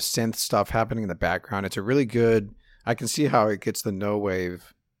love all the synth stuff happening in the background. It's a really good... I can see how it gets the no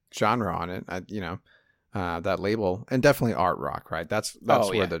wave genre on it. that label, and definitely art rock, right? That's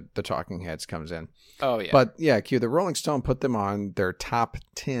where the Talking Heads comes in. Oh, yeah. But yeah, Q, the Rolling Stone put them on their top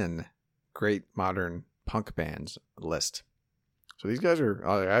 10 great modern punk bands list. So these guys are,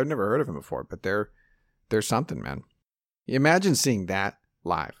 I've never heard of them before, but they're something, man. You imagine seeing that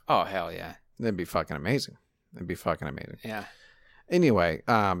live. Oh, hell yeah. That'd be fucking amazing. Yeah. Anyway,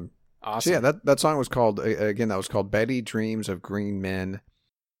 Awesome. so yeah, that song was called, again, that was called Betty Dreams of Green Men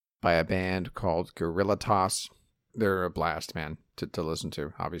by a band called Gorilla Toss. They're a blast, man, to listen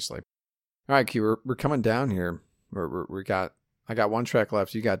to, obviously. All right, Q, we're coming down here. I got one track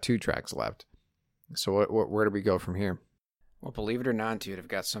left. You got two tracks left. So where do we go from here? Well, believe it or not, dude, I've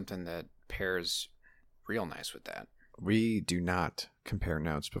got something that pairs real nice with that. We do not compare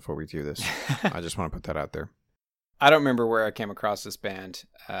notes before we do this. I just want to put that out there. I don't remember where I came across this band.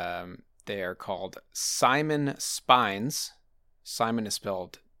 They are called Simon Spines. Simon is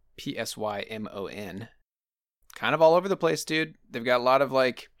spelled P-S-Y-M-O-N. Kind of all over the place, dude. They've got a lot of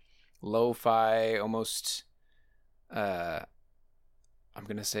like lo-fi, almost, I'm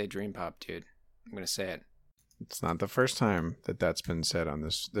going to say dream pop, dude. I'm going to say it. It's not the first time that's been said on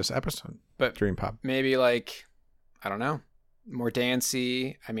this episode. But dream pop. Maybe like, I don't know, more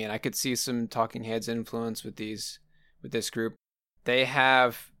dancey. I mean, I could see some Talking Heads influence with this group. They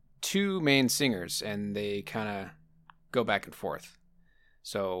have two main singers and they kind of go back and forth.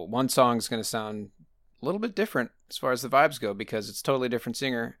 So one song is going to sound a little bit different as far as the vibes go because it's a totally different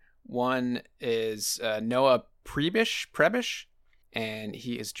singer. One is Noah Prebish, and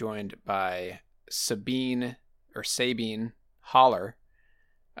he is joined by Sabine Holler.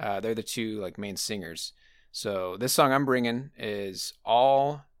 They're the two like main singers. So this song I'm bringing is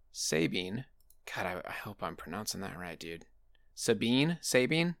All Sabine. God, I hope I'm pronouncing that right, dude. Sabine.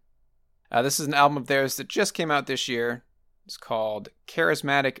 This is an album of theirs that just came out this year. It's called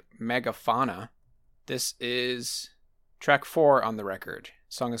Charismatic Megafauna. This is track 4 on the record.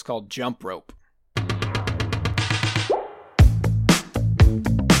 The song is called Jump Rope.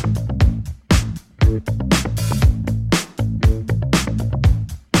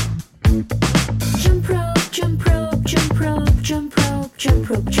 Jump rope, jump rope, jump rope, jump rope, jump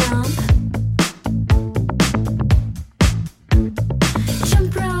rope, jump.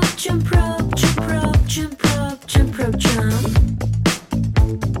 Jump rope, jump rope, jump rope, jump rope, jump rope, jump.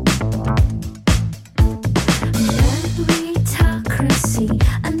 Meritocracy,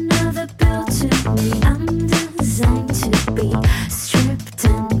 another bill to me. I'm designed to be stripped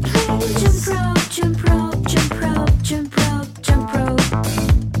and plain. Jump rope, jump rope, jump rope, jump rope, jump rope.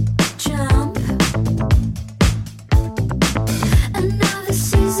 Jump. Another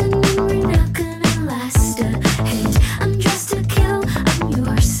season and we're not gonna last a hate. I'm just to kill, I'm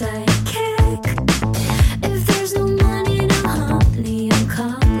your sidekick. If there's no money, no honey, I'm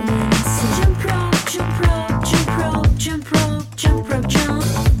calling. So jump rope, jump rope, jump rope, jump rope, jump rope, jump.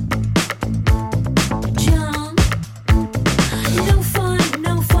 Jump. No fun,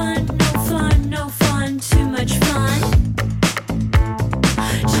 no fun, no fun, no fun, too much fun.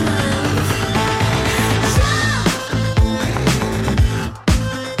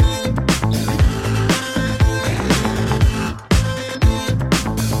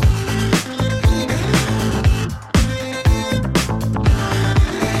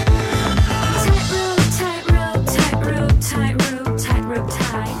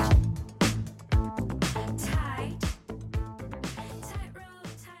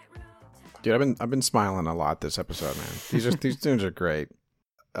 Dude, I've been smiling a lot this episode, man. These tunes are great.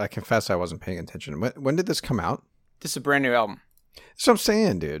 I confess I wasn't paying attention. When did this come out? This is a brand new album. That's what I'm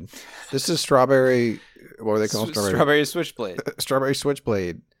saying, dude. This is Strawberry. What were they called? Strawberry Switchblade. Strawberry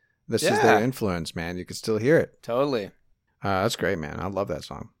Switchblade. This is their influence, man. You can still hear it. Totally. That's great, man. I love that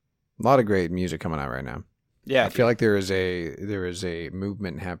song. A lot of great music coming out right now. Yeah, I feel like there is a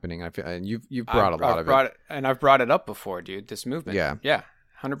movement happening. I feel, and you've brought a lot of it. And I've brought it up before, dude. This movement. Yeah,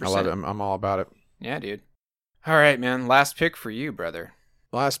 100%. I love it. I'm all about it. Yeah, dude. All right, man. Last pick for you, brother.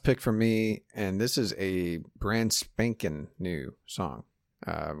 Last pick for me, and this is a brand spanking new song.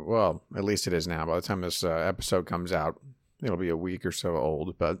 Well, at least it is now. By the time this episode comes out, it'll be a week or so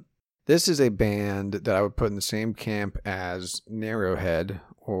old. But this is a band that I would put in the same camp as Narrowhead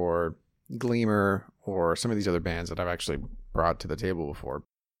or Gleamer or some of these other bands that I've actually brought to the table before.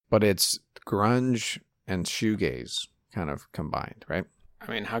 But it's grunge and shoegaze kind of combined, right? I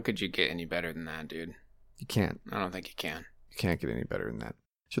mean, how could you get any better than that, dude? You can't. I don't think you can. You can't get any better than that.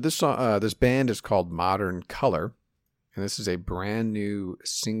 So this song, this band is called Modern Color, and this is a brand new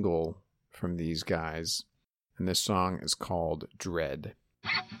single from these guys, and this song is called Dread.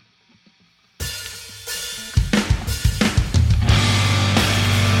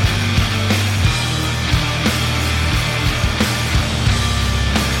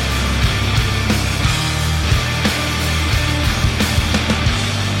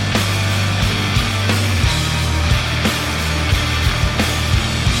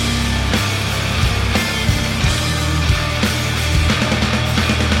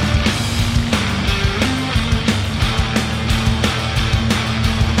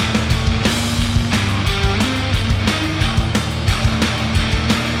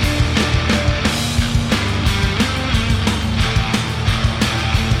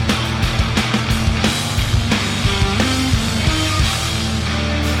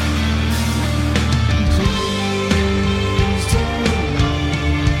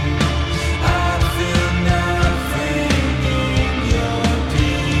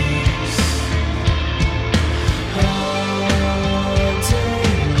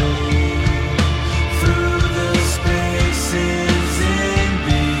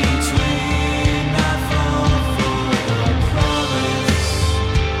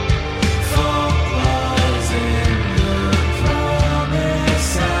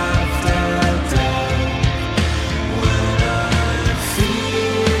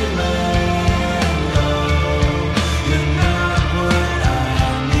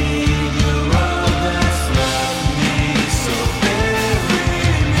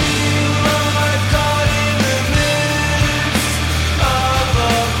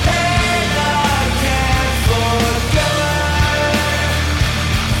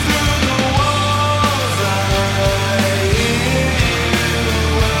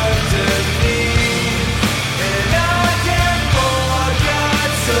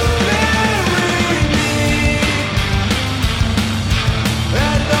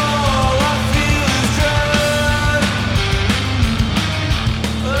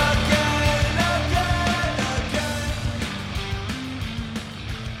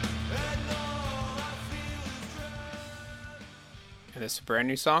 brand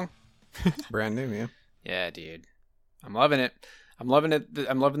new song? Brand new, yeah. Yeah, dude. I'm loving it. I'm loving it.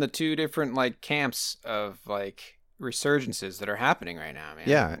 I'm loving the two different like camps of like resurgences that are happening right now, man.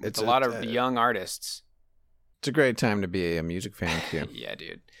 Yeah, it's a lot of young artists. It's a great time to be a music fan, too. Yeah,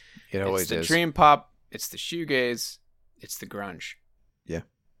 dude. It always it's the is. dream pop, it's the shoegaze, it's the grunge. Yeah.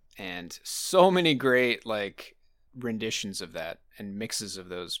 And so many great like renditions of that and mixes of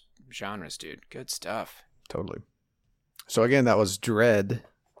those genres, dude. Good stuff. Totally. So again, that was Dread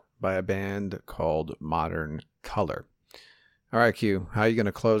by a band called Modern Color. All right, Q, how are you going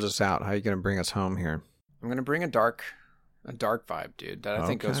to close us out? How are you going to bring us home here? I'm going to bring a dark vibe, dude, that I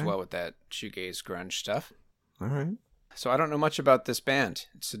think goes Okay. well with that shoegaze grunge stuff. All right. So I don't know much about this band.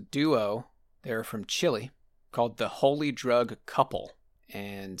 It's a duo. They're from Chile called the Holy Drug Couple.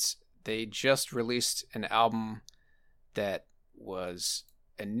 And they just released an album that was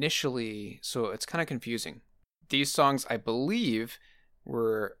initially, so it's kind of confusing. These songs, I believe,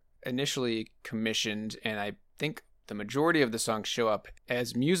 were initially commissioned, and I think the majority of the songs show up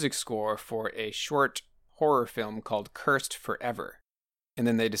as music score for a short horror film called Cursed Forever. And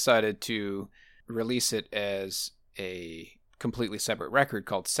then they decided to release it as a completely separate record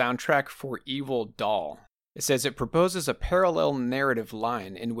called Soundtrack for Evil Doll. It says it proposes a parallel narrative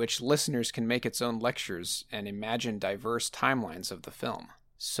line in which listeners can make its own lectures and imagine diverse timelines of the film.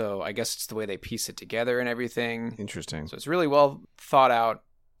 So I guess it's the way they piece it together and everything. Interesting. So it's really well thought out,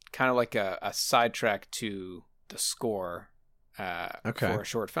 kind of like a sidetrack to the score for a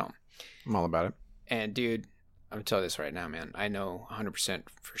short film. I'm all about it. And dude, I'm going to tell you this right now, man. I know 100%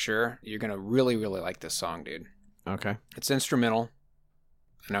 for sure you're going to really, really like this song, dude. Okay. It's instrumental.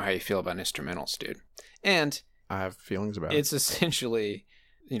 I know how you feel about instrumentals, dude. And I have feelings about it. it's essentially,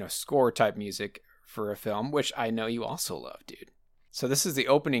 score type music for a film, which I know you also love, dude. So this is the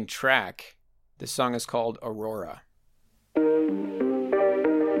opening track. This song is called Aurora.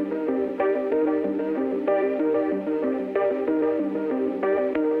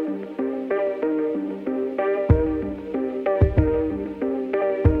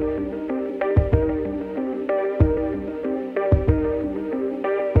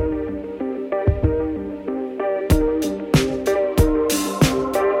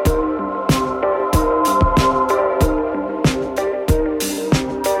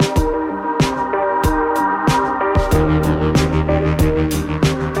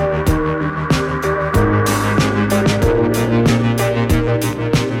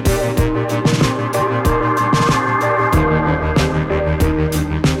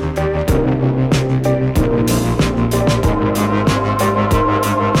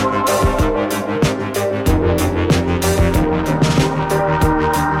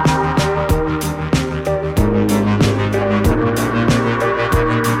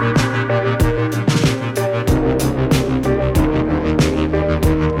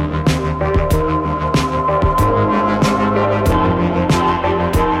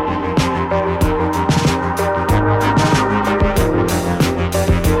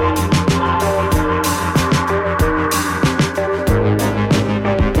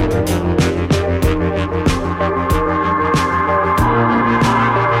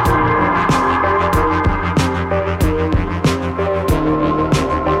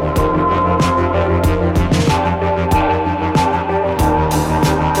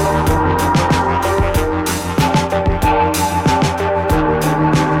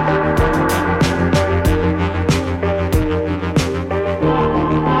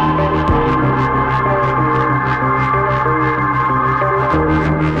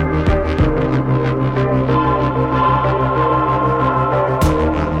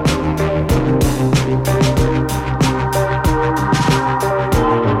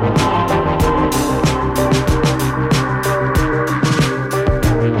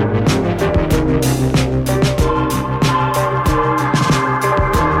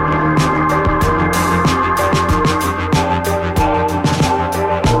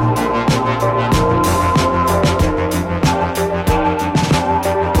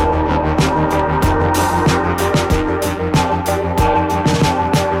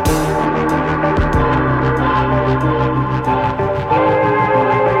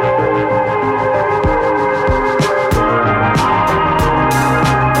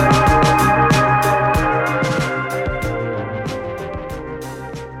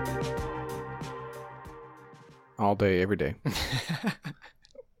 All day, every day.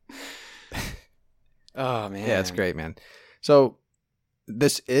 Oh, man. Yeah, it's great, man. So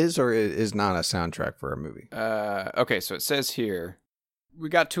this is or it is not a soundtrack for a movie? Okay, so it says here, we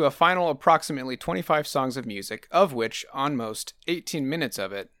got to a final approximately 25 songs of music, of which, on most, 18 minutes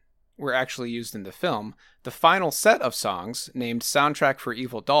of it were actually used in the film, the final set of songs, named Soundtrack for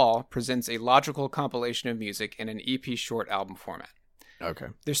Evil Doll, presents a logical compilation of music in an EP short album format. Okay.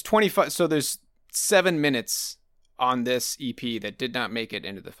 There's 25, so there's 7 minutes on this EP that did not make it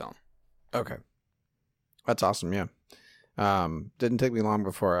into the film. Okay. That's awesome, yeah. Didn't take me long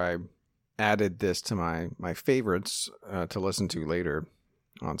before I added this to my favorites to listen to later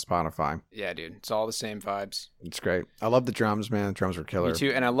on Spotify. Yeah, dude. It's all the same vibes. It's great. I love the drums, man. The drums were killer. Me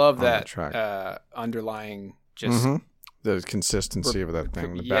too. And I love on that that underlying just... The consistency of that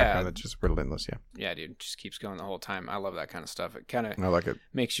thing. The background that just relentless, yeah. Yeah, dude. Just keeps going the whole time. I love that kind of stuff. It kind of I like it.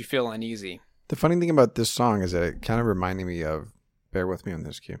 makes you feel uneasy. The funny thing about this song is that it kind of reminded me of, bear with me on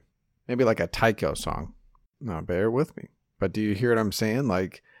this cue, maybe like a Tycho song. No, bear with me. But do you hear what I'm saying?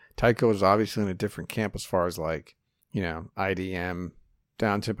 Like, Tycho is obviously in a different camp as far as like, you know, IDM,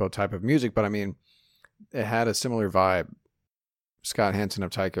 down-tempo type of music. But I mean, it had a similar vibe. Scott Hansen of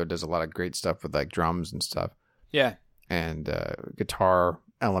Tycho does a lot of great stuff with like drums and stuff. Yeah. And guitar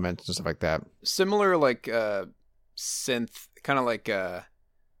elements and stuff like that. Similar like synth, kind of like,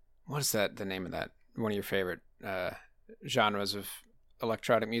 what is that, the name of that? One of your favorite genres of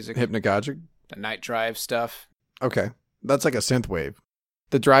electronic music? Hypnagogic? The Night Drive stuff. Okay. That's like a synth wave.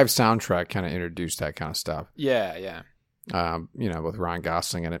 The Drive soundtrack kind of introduced that kind of stuff. Yeah, yeah. You know, with Ryan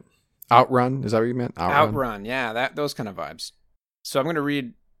Gosling in it. Outrun, is that what you meant? Outrun, yeah, those kind of vibes. So I'm going to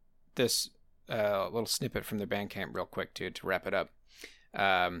read this little snippet from the Bandcamp real quick, to wrap it up.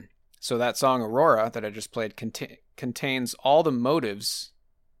 So that song Aurora that I just played contains all the motives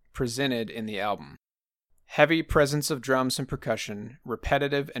presented in the album. Heavy presence of drums and percussion,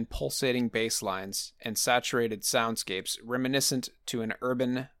 repetitive and pulsating bass lines, and saturated soundscapes reminiscent to an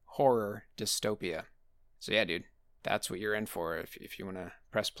urban horror dystopia. So yeah, dude, that's what you're in for if you want to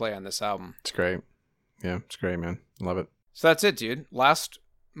press play on this album. It's great. Yeah, it's great, man. Love it. So that's it, dude. Last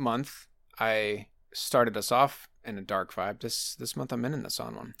month, I started us off in a dark vibe. This month, I'm in this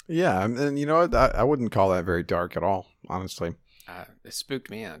on one. Yeah, and you know what? I wouldn't call that very dark at all, honestly. It spooked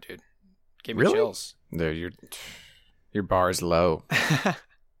me out, dude. Gave me Really? chills. Dude, your bar is low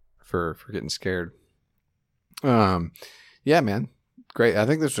for getting scared. Yeah, man. Great. I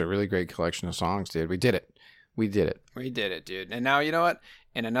think this is a really great collection of songs, dude. We did it. We did it, dude. And now, you know what?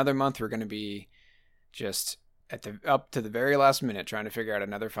 In another month, we're going to be just up to the very last minute trying to figure out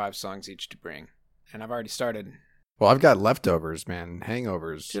another 5 songs each to bring. And I've already started. Well, I've got leftovers, man.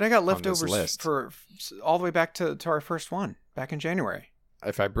 Hangovers. Dude, I got on leftovers this list. for all the way back to our first one back in January.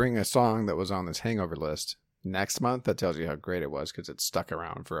 If I bring a song that was on this hangover list next month, that tells you how great it was because it stuck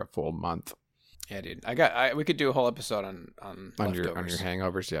around for a full month. Yeah, dude. We could do a whole episode on leftovers. On your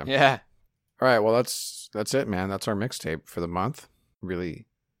hangovers, yeah. Yeah. All right, well that's it, man. That's our mixtape for the month. Really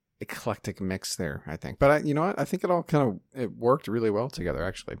eclectic mix there, I think. But you know what? I think it worked really well together,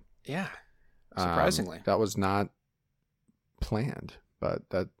 actually. Yeah. Surprisingly. That was not planned, but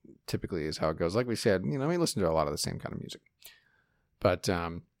that typically is how it goes. Like we said, you know, we listen to a lot of the same kind of music. But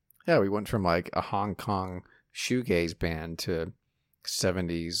yeah, we went from like a Hong Kong shoegaze band to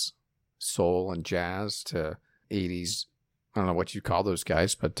 70s soul and jazz to 80s. I don't know what you call those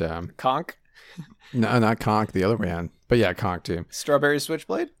guys, but Conk? No, not Conk, the other band. But yeah, Conk too. Strawberry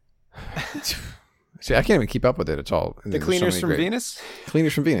Switchblade? See, I can't even keep up with it at all. The Cleaners from Venus?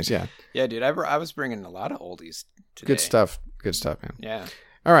 Cleaners from Venus, yeah. Yeah, dude, I was bringing a lot of oldies today. Good stuff, man. Yeah.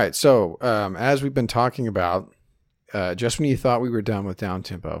 All right, so as we've been talking about, just when you thought we were done with down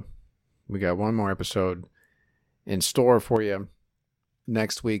tempo, we got one more episode in store for you.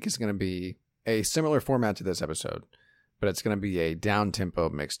 Next week is going to be a similar format to this episode, but it's going to be a down tempo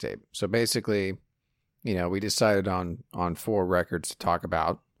mixtape. So basically, you know, we decided on 4 records to talk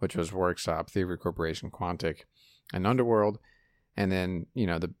about, which was Workshop, Thievery Corporation, Quantic, and Underworld. And then, you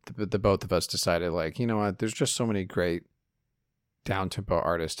know, the both of us decided, like, you know what, there's just so many great down-tempo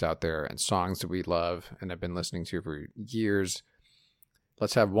artists out there and songs that we love and have been listening to for years.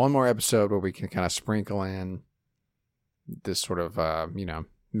 Let's have one more episode where we can kind of sprinkle in this sort of, you know,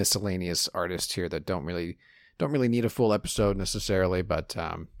 miscellaneous artists here that don't really need a full episode necessarily, but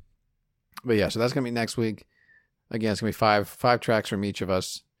yeah, so that's going to be next week. Again, it's going to be five tracks from each of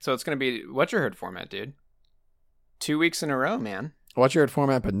us. So it's going to be Whatcha Heard format, dude. 2 weeks in a row, man. Whatcha Heard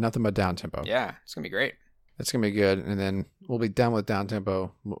format, but nothing but down-tempo. Yeah, it's going to be great. It's going to be good. And then we'll be done with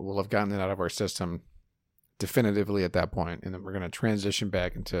down-tempo. We'll have gotten it out of our system definitively at that point. And then we're going to transition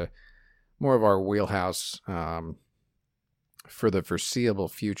back into more of our wheelhouse for the foreseeable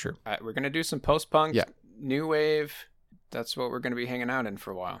future. We're going to do some post-punk, yeah, new wave. That's what we're going to be hanging out in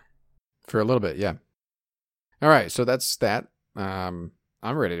for a while. For a little bit, yeah. All right, so that's that. I'm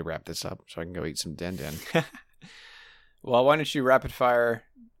ready to wrap this up so I can go eat some din-din. Well, why don't you rapid fire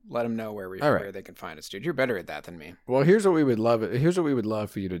let them know All right. where they can find us, dude. You're better at that than me. Well, here's what we would love. Here's what we would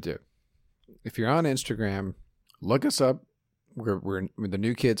love for you to do. If you're on Instagram, look us up. We're the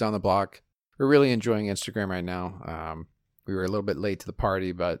new kids on the block. We're really enjoying Instagram right now. We were a little bit late to the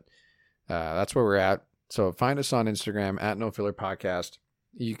party, but that's where we're at. So find us on Instagram at No Filler Podcast.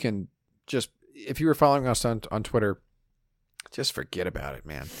 You can just, if you were following us on Twitter, just forget about it,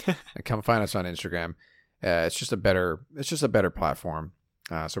 man. And come find us on Instagram. It's just a better platform.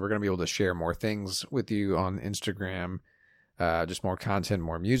 So we're going to be able to share more things with you on Instagram, just more content,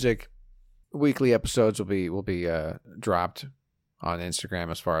 more music. Weekly episodes will be dropped on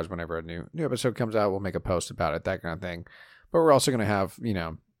Instagram as far as whenever a new episode comes out, we'll make a post about it, that kind of thing. But we're also going to have,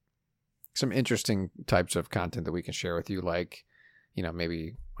 some interesting types of content that we can share with you, like,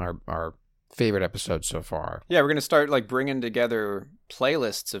 maybe our favorite episodes so far. Yeah, we're going to start like bringing together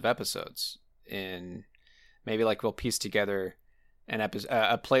playlists of episodes, in maybe like we'll piece together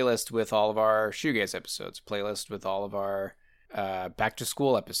a playlist with all of our shoegaze episodes, playlist with all of our back to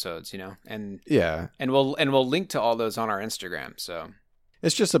school episodes, and we'll link to all those on our Instagram. So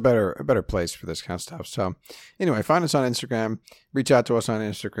it's just a better place for this kind of stuff. So anyway, find us on Instagram, reach out to us on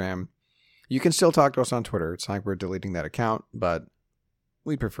Instagram. You can still talk to us on Twitter. It's not like we're deleting that account, but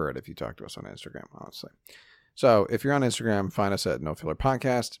we prefer it if you talk to us on Instagram, honestly. So if you're on Instagram, find us at No Filler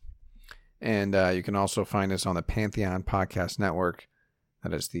Podcast. And you can also find us on the Pantheon Podcast Network.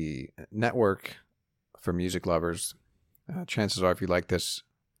 That is the network for music lovers. Chances are, if you like this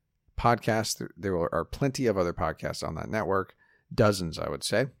podcast, there are plenty of other podcasts on that network. Dozens, I would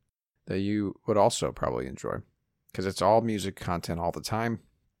say, that you would also probably enjoy. Because it's all music content all the time.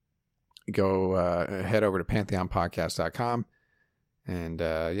 Go head over to pantheonpodcast.com. And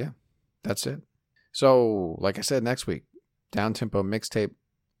that's it. So, like I said, next week, down-tempo mixtape.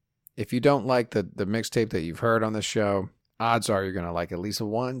 If you don't like the mixtape that you've heard on this show, odds are you're going to like at least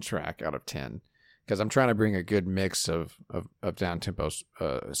one track out of 10. Because I'm trying to bring a good mix of down-tempo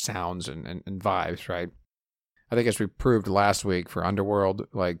sounds and vibes, right? I think as we proved last week for Underworld,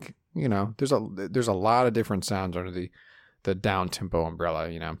 like, there's a lot of different sounds under the down-tempo umbrella,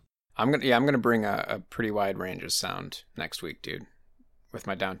 I'm gonna bring a pretty wide range of sound next week, dude, with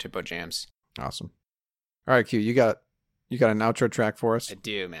my down-tempo jams. Awesome. All right, Q, you got an outro track for us? I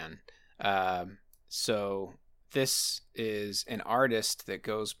do, man. So this is an artist that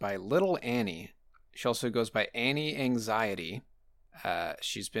goes by Little Annie. She also goes by Annie Anxiety.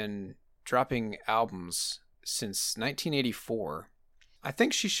 She's been dropping albums since 1984. I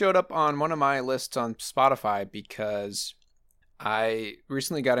think she showed up on one of my lists on Spotify because I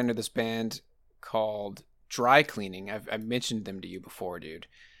recently got into this band called Dry Cleaning. I've mentioned them to you before, dude.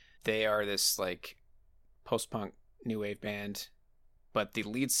 They are this like post-punk new wave band, but the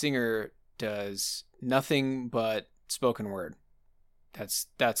lead singer does nothing but spoken word. That's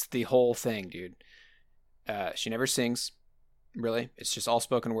the whole thing, dude. She never sings, really. It's just all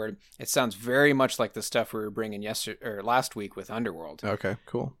spoken word. It sounds very much like the stuff we were bringing last week with Underworld. Okay,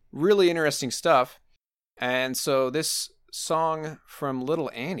 cool. Really interesting stuff. And so this song from Little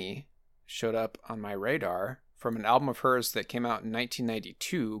Annie showed up on my radar from an album of hers that came out in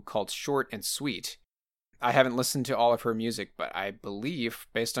 1992 called Short and Sweet. I haven't listened to all of her music, but I believe,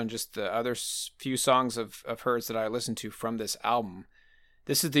 based on just the other few songs of hers that I listened to from this album,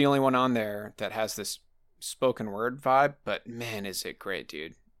 this is the only one on there that has this spoken word vibe, but man, is it great,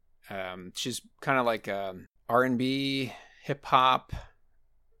 dude. She's kind of like R&B, hip-hop.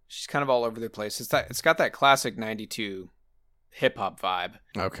 She's kind of all over the place. It's got that classic 92 hip-hop vibe.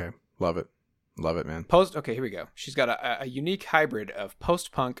 Okay, love it, man. Okay, here we go. She's got a unique hybrid of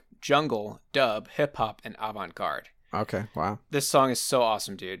post-punk, jungle, dub, hip-hop, and avant-garde. Okay, wow. This song is so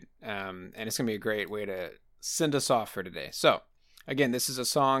awesome, dude. And it's going to be a great way to send us off for today. So, again, this is a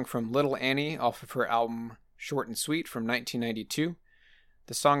song from Little Annie off of her album Short and Sweet from 1992.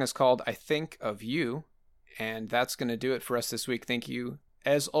 The song is called I Think of You, and that's going to do it for us this week. Thank you,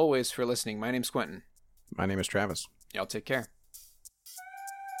 as always, for listening. My name's Quentin. My name is Travis. Y'all take care.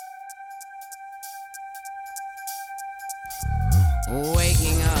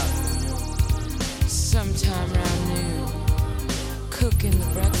 Waking up sometime around noon, cooking the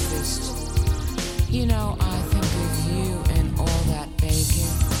breakfast. I think of you and all that bacon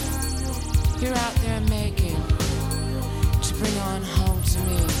you're out there making to bring on home to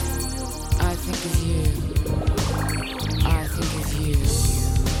me. I think of you. I think of you.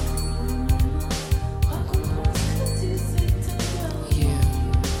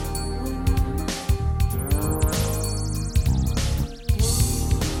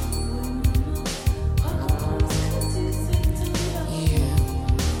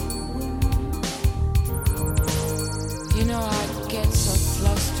 I get so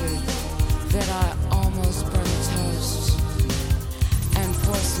flustered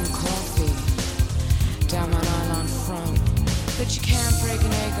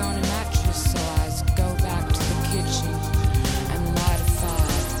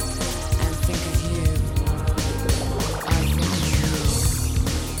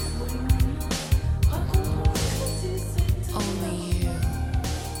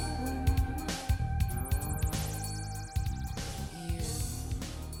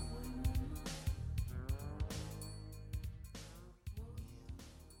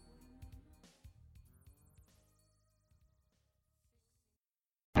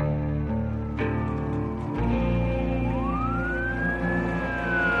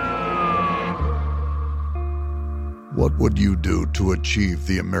What would you do to achieve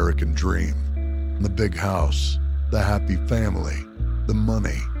the American dream? The big house, the happy family, the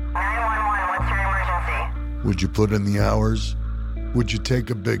money. 911, what's your emergency? Would you put in the hours? Would you take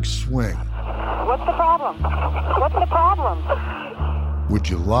a big swing? What's the problem? What's the problem? Would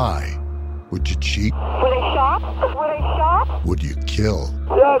you lie? Would you cheat? Were they shot? Were they shot? Would you kill?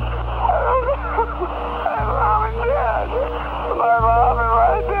 Yes. My mom is dead. My mom is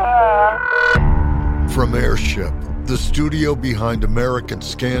right there. From Airship, the studio behind American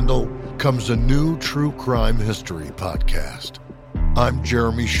Scandal, comes a new true crime history podcast. I'm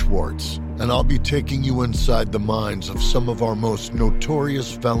Jeremy Schwartz, and I'll be taking you inside the minds of some of our most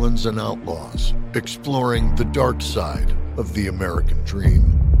notorious felons and outlaws, exploring the dark side of the American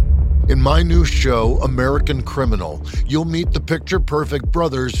dream. In my new show, American Criminal, you'll meet the picture-perfect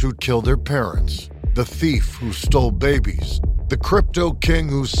brothers who killed their parents, the thief who stole babies, the crypto king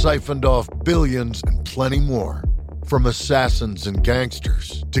who siphoned off billions, and plenty more. From assassins and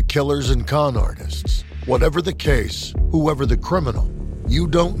gangsters to killers and con artists. Whatever the case, whoever the criminal, you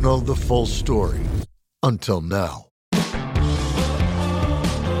don't know the full story. Until now.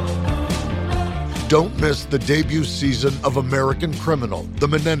 Don't miss the debut season of American Criminal, The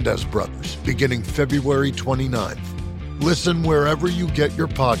Menendez Brothers, beginning February 29th. Listen wherever you get your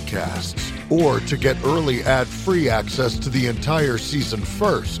podcasts, or to get early ad-free access to the entire season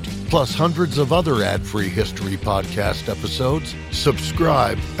first, plus hundreds of other ad-free history podcast episodes,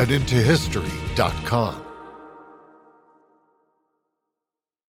 subscribe at IntoHistory.com.